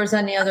see if there was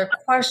any other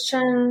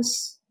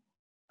questions.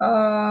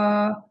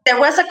 There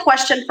was a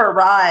question for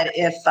Rod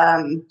if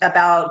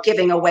about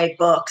giving away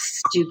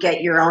books. Do you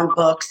get your own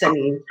books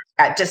and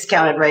at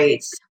discounted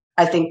rates?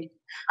 I think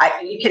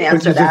you can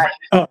answer that.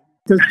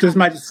 Does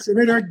my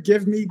distributor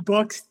give me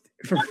books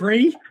for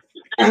free?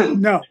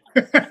 No.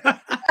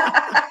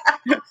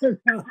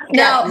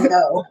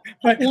 No.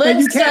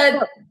 Lynn said.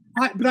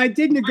 But I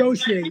did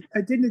negotiate.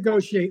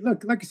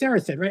 Look, like Sarah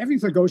said, right?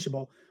 Everything's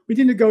negotiable. We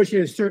did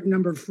negotiate a certain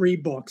number of free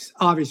books,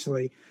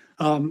 obviously,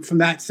 from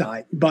that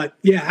side. But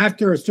yeah,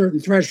 after a certain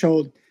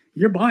threshold,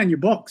 you're buying your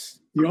books.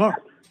 You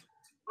are.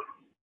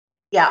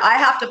 Yeah, I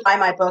have to buy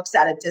my books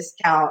at a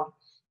discount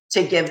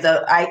to give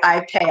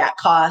I pay at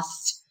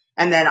cost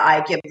and then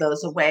I give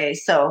those away.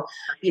 So,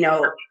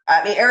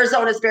 I mean,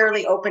 Arizona's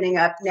barely opening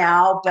up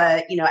now,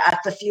 but, at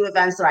the few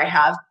events that I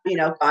have,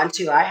 gone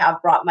to, I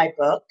have brought my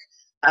book.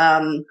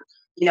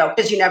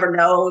 Because you never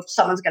know if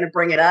someone's going to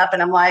bring it up.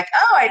 And I'm like,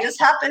 oh, I just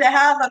happen to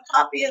have a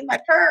copy in my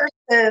purse.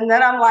 And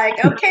then I'm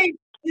like, okay,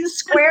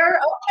 Square.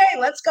 Okay,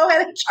 let's go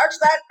ahead and charge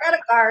that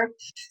credit card.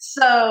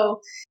 So,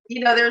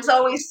 there's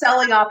always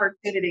selling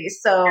opportunities.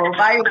 So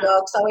buy your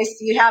books.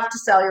 You have to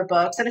sell your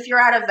books. And if you're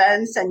at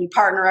events and you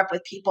partner up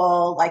with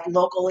people like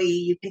locally,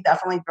 you can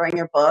definitely bring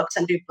your books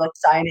and do book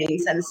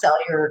signings and sell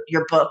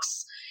your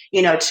books,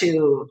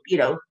 to,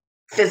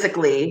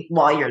 physically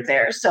while you're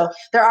there. So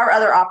there are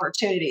other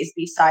opportunities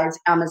besides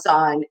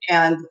Amazon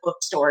and the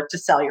bookstore to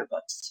sell your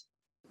books.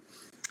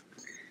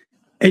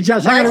 Hey,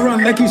 Josh, I got to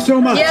run. Thank you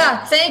so much.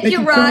 Yeah, thank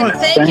you, Rod.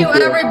 Thank you,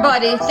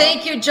 everybody.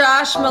 Thank you,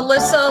 Josh,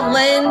 Melissa,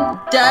 Lynn,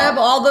 Deb,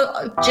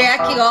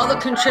 Jackie, all the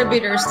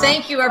contributors.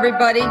 Thank you,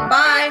 everybody.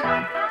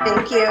 Bye.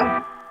 Thank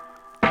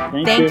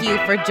you. Thank you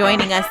for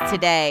joining us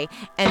today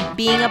and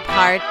being a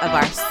part of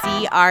our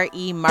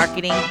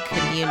CREmarketing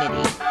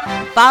community.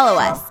 Follow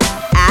us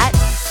at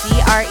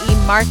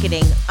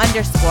CREmarketing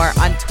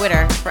 _ on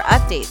Twitter for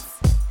updates.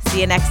 See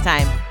you next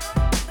time.